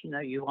plants, you know,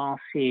 you are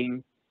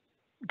seeing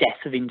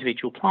death of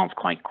individual plants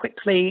quite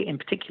quickly, in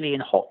particularly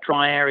in hot,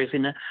 dry areas,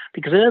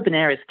 because urban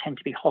areas tend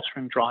to be hotter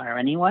and drier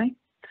anyway.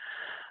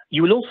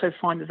 You will also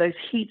find that those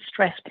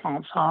heat-stressed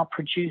plants are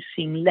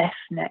producing less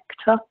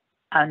nectar,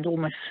 and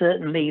almost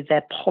certainly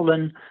their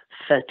pollen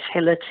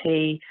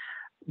fertility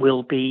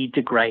will be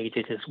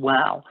degraded as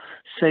well.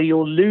 So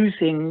you're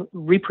losing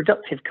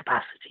reproductive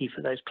capacity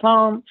for those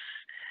plants,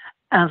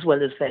 as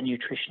well as their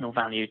nutritional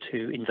value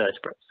to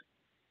invertebrates.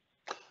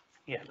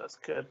 Yeah, that's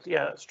good.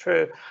 Yeah, that's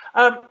true.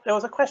 There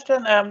was a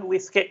question we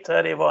skipped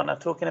earlier on,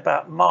 talking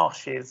about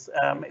marshes.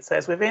 It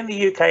says, within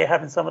the UK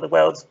having some of the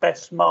world's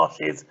best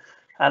marshes,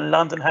 and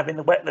London having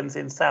the wetlands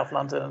in South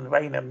London and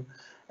Rainham,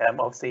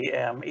 obviously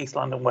East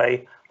London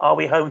way, are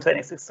we home to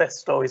any success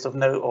stories of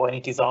note or any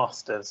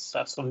disasters?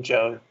 That's from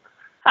Joe.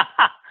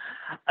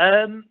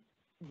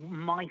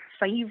 My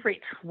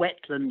favourite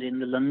wetland in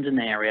the London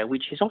area,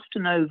 which is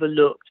often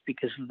overlooked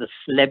because of the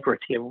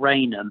celebrity of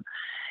Rainham,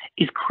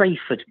 is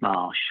Crayford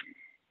Marsh.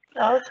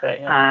 Okay.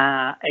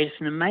 Yeah. It's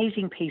an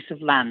amazing piece of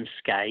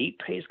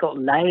landscape. It's got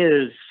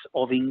layers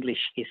of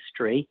English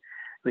history.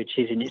 which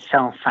is in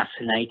itself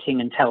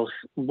fascinating and tells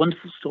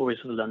wonderful stories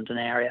of the London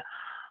area.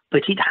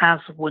 But it has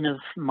one of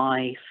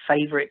my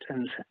favourite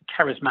and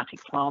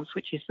charismatic plants,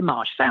 which is the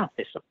marsh south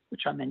thistle,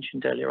 which I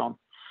mentioned earlier on.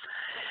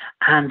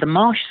 And the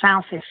marsh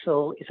south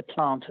thistle is a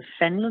plant of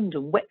fenland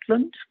and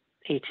wetland.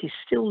 It is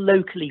still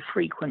locally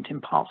frequent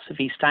in parts of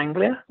East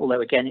Anglia,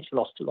 although again it's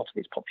lost a lot of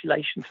its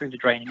population through the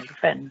draining of the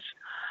fens.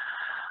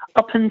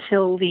 Up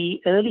until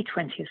the early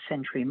 20th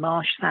century,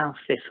 marsh south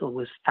thistle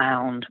was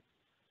found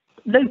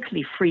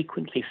locally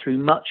frequently through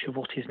much of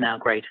what is now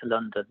Greater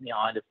London, the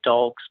Isle of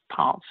Dogs,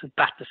 parts of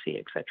Battersea,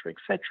 etc.,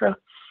 etc.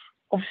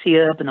 Obviously,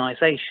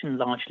 urbanisation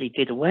largely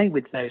did away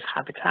with those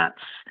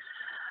habitats,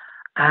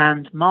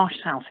 and marsh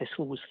south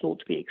thistle was thought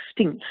to be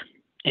extinct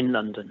in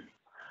London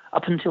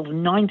up until the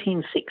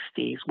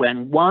 1960s,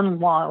 when one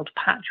wild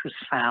patch was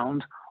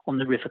found on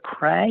the River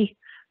Cray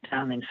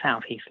down in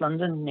southeast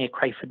London near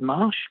Crayford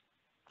Marsh,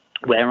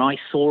 where I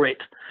saw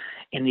it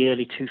in the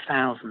early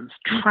 2000s.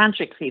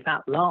 Tragically,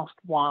 that last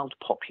wild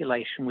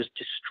population was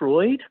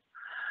destroyed.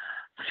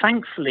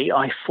 Thankfully,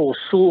 I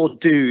foresaw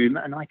doom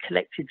and I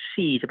collected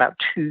seed about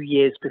 2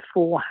 years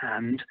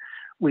beforehand,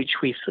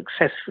 which we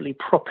successfully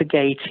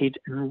propagated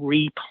and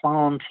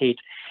replanted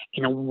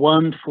in a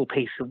wonderful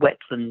piece of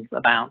wetland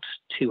about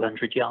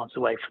 200 yards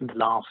away from the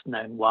last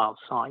known wild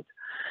site.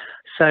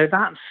 So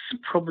that's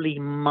probably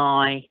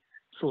my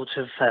sort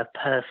of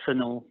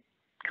personal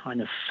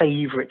kind of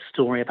favourite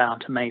story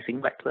about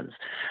amazing wetlands.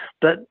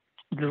 But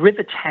the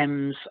River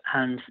Thames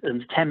and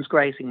the Thames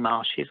grazing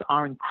marshes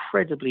are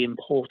incredibly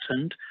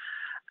important.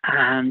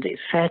 And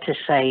it's fair to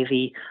say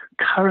the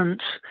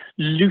current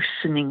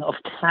loosening of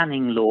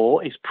planning law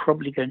is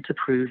probably going to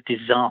prove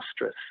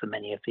disastrous for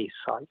many of these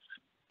sites.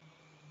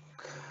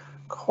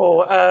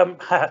 Cool.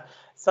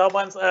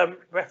 Someone's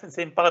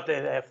referencing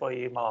buddleia there for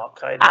you, Mark.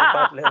 I know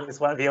buddleia is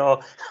one of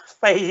your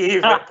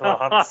favourite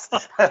plants.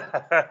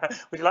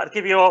 Would you like to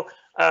give your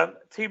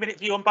 2-minute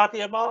view on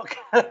buddleia, Mark?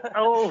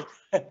 Oh,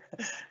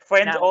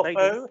 friend or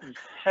foe?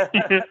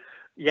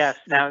 Yes.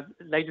 Now,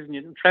 ladies and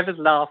gentlemen, Trevor's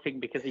laughing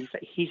because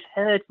he's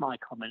heard my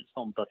comments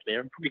on buddleia,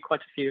 and probably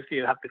quite a few of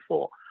you have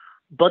before.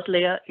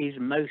 Buddleia is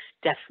most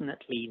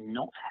definitely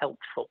not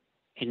helpful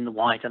in the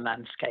wider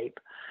landscape.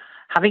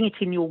 Having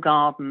it in your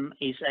garden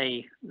is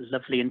a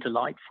lovely and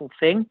delightful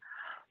thing,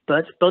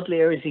 but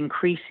buddleia is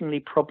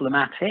increasingly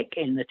problematic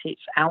in that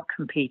it's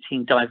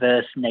outcompeting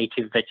diverse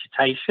native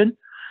vegetation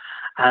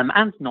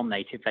and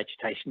non-native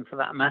vegetation for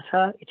that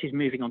matter. It is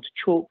moving on to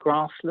chalk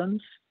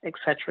grasslands,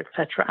 etc.,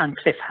 and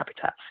cliff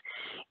habitats.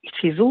 It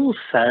is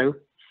also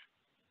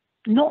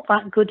not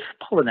that good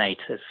for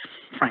pollinators,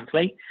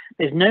 frankly.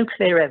 There's no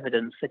clear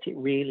evidence that it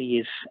really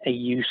is a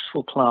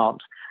useful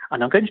plant.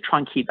 And I'm going to try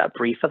and keep that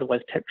brief,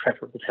 otherwise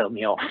Trevor will tell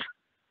me off.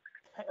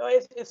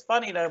 It's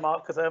funny, though,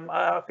 Mark, because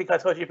I think I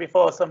told you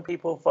before, some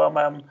people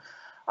from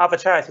other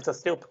charities are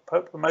still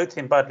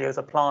promoting buddleia as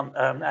a plant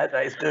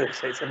that is good.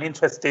 So it's an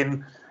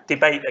interesting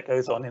debate that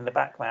goes on in the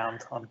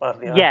background on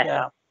buddleia. Yes,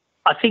 yeah.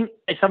 I think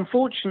it's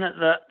unfortunate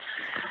that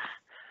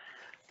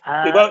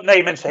we won't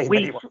name and shame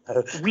anyone.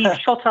 We've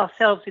shot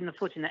ourselves in the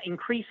foot in that.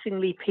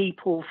 Increasingly,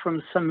 people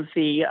from some of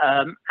the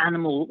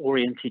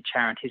animal-oriented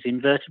charities,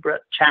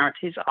 invertebrate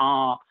charities,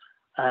 are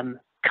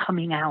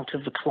coming out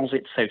of the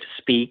closet, so to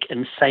speak,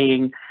 and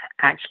saying,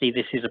 actually,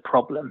 this is a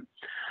problem.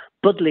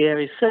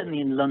 Buddleia is certainly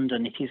in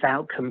London. It is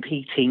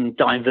outcompeting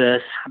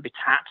diverse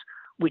habitat,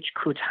 which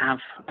could have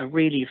a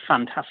really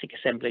fantastic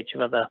assemblage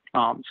of other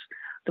plants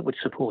that would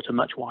support a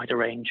much wider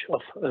range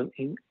of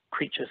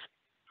creatures.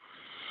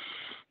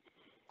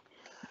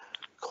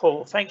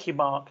 Cool, thank you,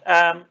 Mark.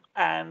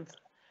 And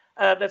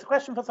there's a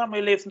question for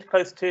someone who lives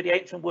close to the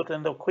ancient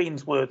woodland of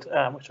Queenswood,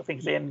 which I think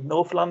is in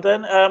North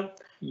London.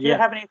 Do you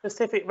have any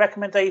specific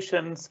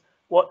recommendations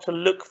what to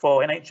look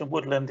for in ancient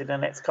woodland in the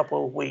next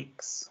couple of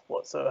weeks?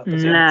 Now, so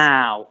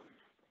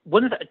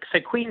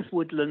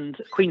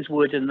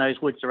Queenswood and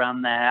those woods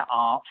around there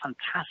are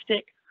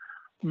fantastic,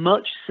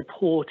 much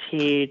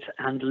supported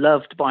and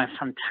loved by a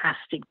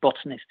fantastic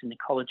botanist and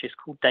ecologist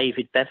called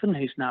David Bevan,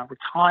 who's now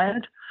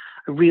retired,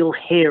 a real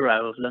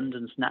hero of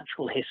London's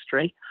natural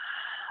history.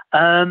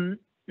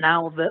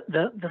 Now,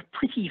 the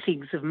pretty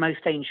things of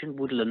most ancient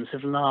woodlands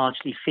have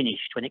largely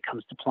finished when it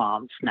comes to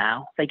plants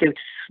now. They go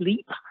to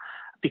sleep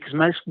because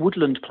most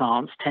woodland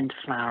plants tend to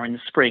flower in the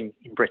spring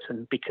in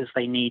Britain because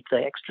they need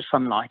the extra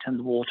sunlight and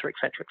the water,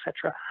 etc.,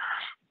 etc.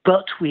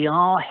 But we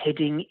are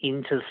heading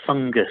into the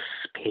fungus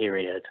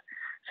period.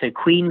 So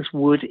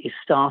Queenswood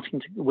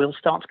will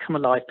start to come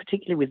alive,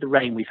 particularly with the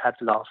rain we've had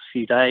the last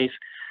few days,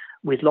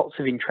 with lots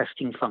of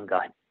interesting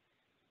fungi.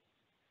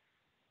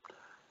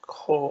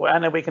 Cool.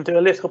 And then we can do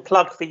a little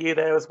plug for you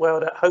there as well,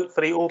 that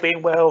hopefully, all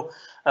being well,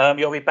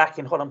 you'll be back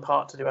in Holland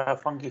Park to do our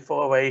fungi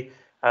foray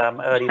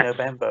early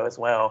November as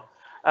well.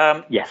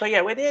 Yes. So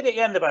yeah, we're near the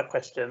end of our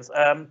questions.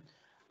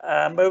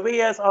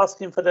 Maria's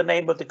asking for the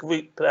name of the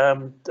group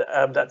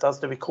that does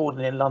the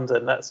recording in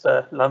London. That's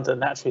the London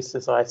Naturalist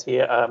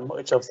Society,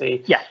 which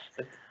obviously... Yes.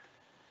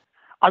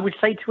 I would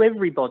say to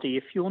everybody,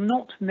 if you're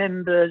not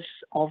members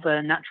of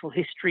a natural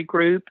history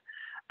group,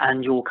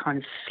 and you're kind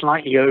of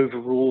slightly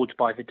overawed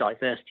by the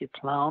diversity of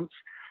plants,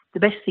 the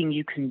best thing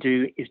you can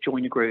do is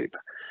join a group.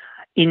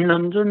 In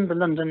London, the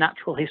London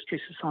Natural History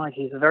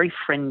Society is a very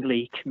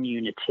friendly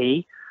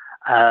community.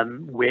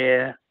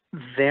 We're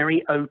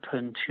very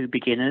open to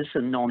beginners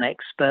and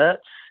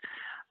non-experts,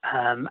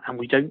 and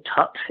we don't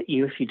tut at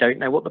you if you don't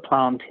know what the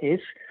plant is.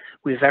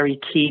 We're very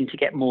keen to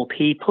get more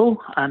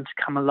people to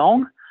come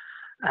along,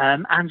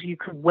 and you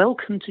can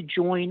welcome to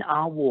join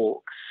our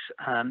walks.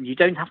 You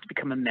don't have to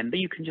become a member.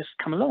 You can just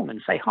come along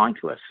and say hi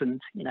to us,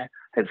 and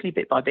hopefully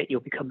bit by bit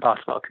you'll become part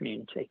of our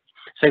community.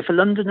 So for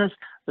Londoners,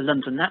 the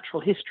London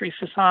Natural History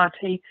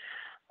Society,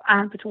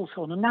 but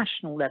also on a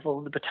national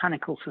level, the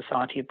Botanical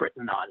Society of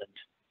Britain and Ireland.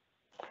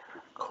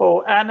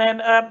 Cool. And then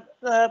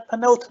the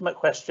penultimate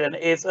question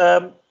is,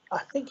 I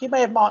think you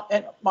may have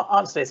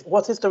answered this.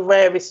 What is the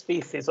rarest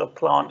species of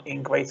plant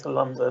in Greater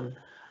London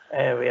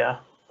area?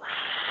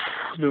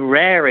 The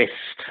rarest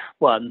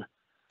one?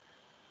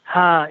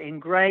 In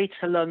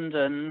Greater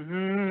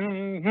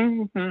London.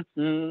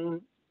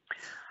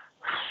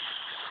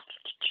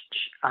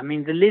 I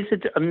mean, the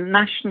lizard,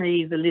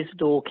 nationally, the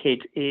lizard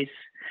orchid is,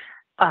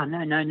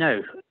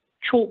 no.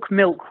 Chalk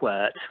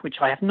milkwort, which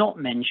I have not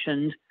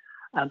mentioned,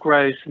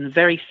 grows in the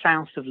very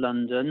south of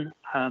London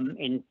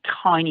in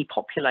tiny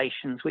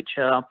populations, which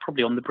are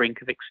probably on the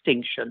brink of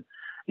extinction,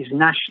 is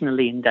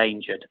nationally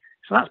endangered.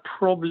 So that's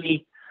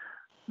probably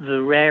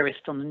the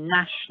rarest on the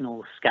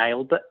national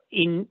scale. But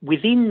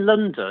within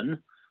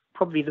London,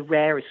 probably the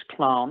rarest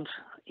plant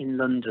in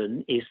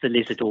London is the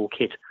lizard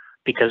orchid,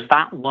 because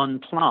that one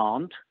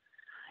plant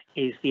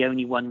is the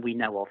only one we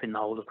know of in the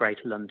whole of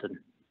Greater London.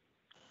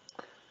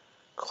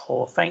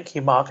 Cool, thank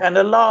you, Mark. And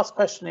the last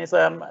question is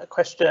a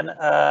question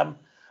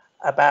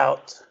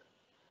about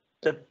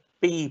the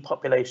bee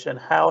population.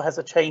 How has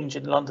a change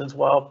in London's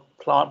wild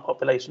plant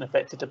population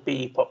affected the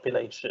bee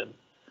population?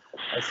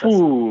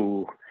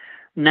 Ooh,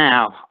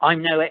 now,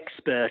 I'm no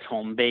expert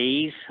on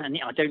bees, and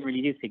I don't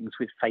really do things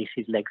with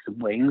faces, legs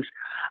and wings.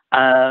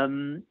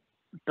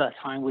 But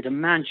I would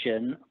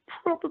imagine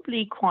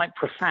probably quite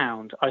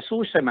profound. I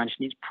also imagine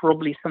it's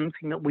probably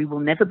something that we will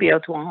never be able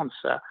to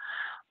answer,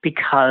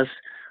 because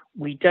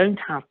we don't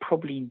have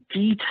probably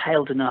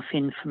detailed enough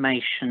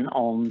information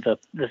on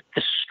the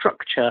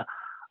structure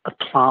of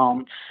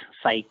plants,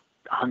 say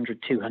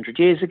 100, 200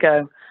 years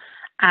ago,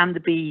 and the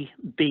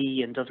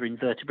bee and other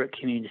invertebrate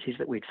communities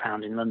that we'd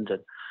found in London.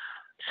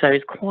 So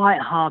it's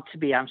quite hard to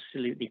be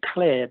absolutely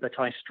clear, but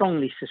I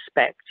strongly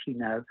suspect,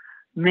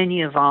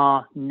 many of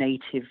our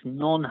native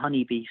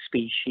non-honeybee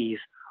species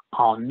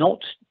are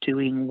not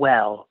doing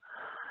well.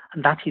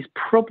 And that is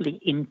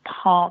probably in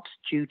part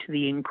due to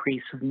the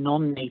increase of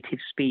non-native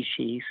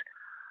species,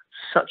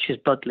 such as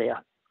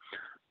Buddleia,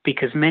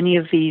 because many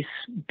of these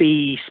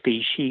bee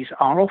species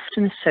are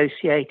often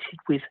associated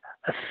with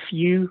a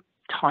few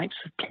types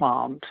of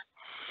plant.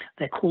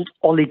 They're called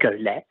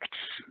oligolects.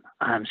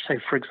 So,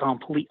 for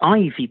example, the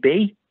ivy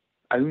bee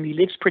only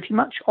lives pretty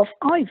much off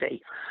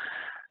ivy.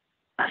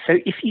 So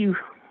if you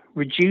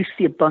reduce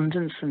the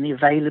abundance and the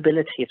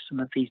availability of some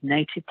of these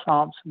native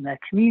plants and their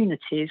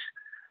communities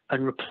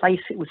and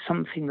replace it with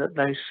something that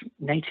those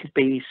native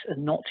bees are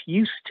not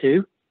used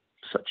to,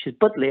 such as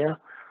Buddleia,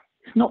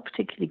 it's not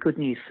particularly good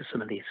news for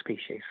some of these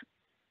species.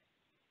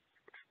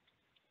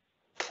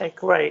 Okay,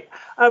 great.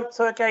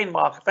 So again,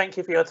 Mark, thank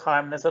you for your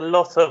time. There's a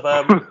lot of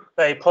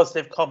very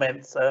positive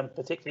comments,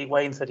 particularly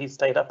Wayne said he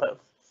stayed up at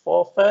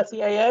 4:30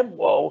 a.m.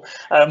 Whoa.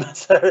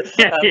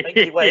 Thank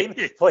you, Wayne,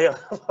 for your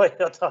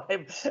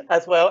time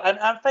as well. And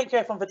thank you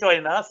everyone for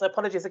joining us.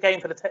 Apologies again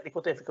for the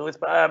technical difficulties,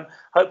 but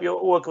hope you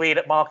all agree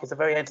that Mark is a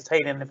very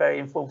entertaining and very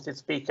informative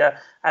speaker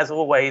as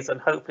always. And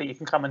hopefully you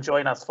can come and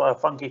join us for a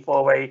funky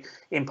four-way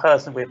in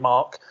person with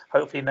Mark,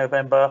 hopefully in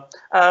November.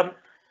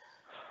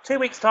 2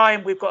 weeks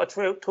time, we've got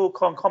a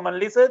talk on common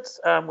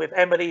lizards with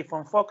Emily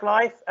from Frog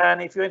Life.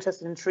 And if you're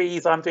interested in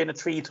trees, I'm doing a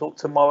tree talk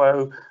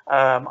tomorrow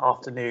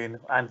afternoon,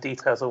 and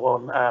details are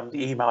on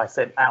the email I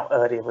sent out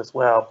earlier as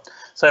well.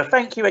 So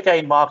thank you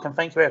again, Mark, and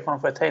thank you everyone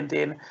for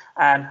attending,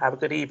 and have a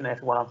good evening,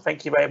 everyone.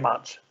 Thank you very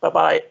much.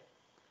 Bye-bye.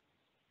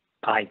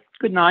 Bye.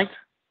 Good night.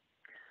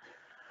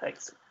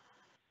 Thanks.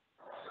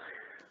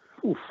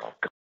 Oof.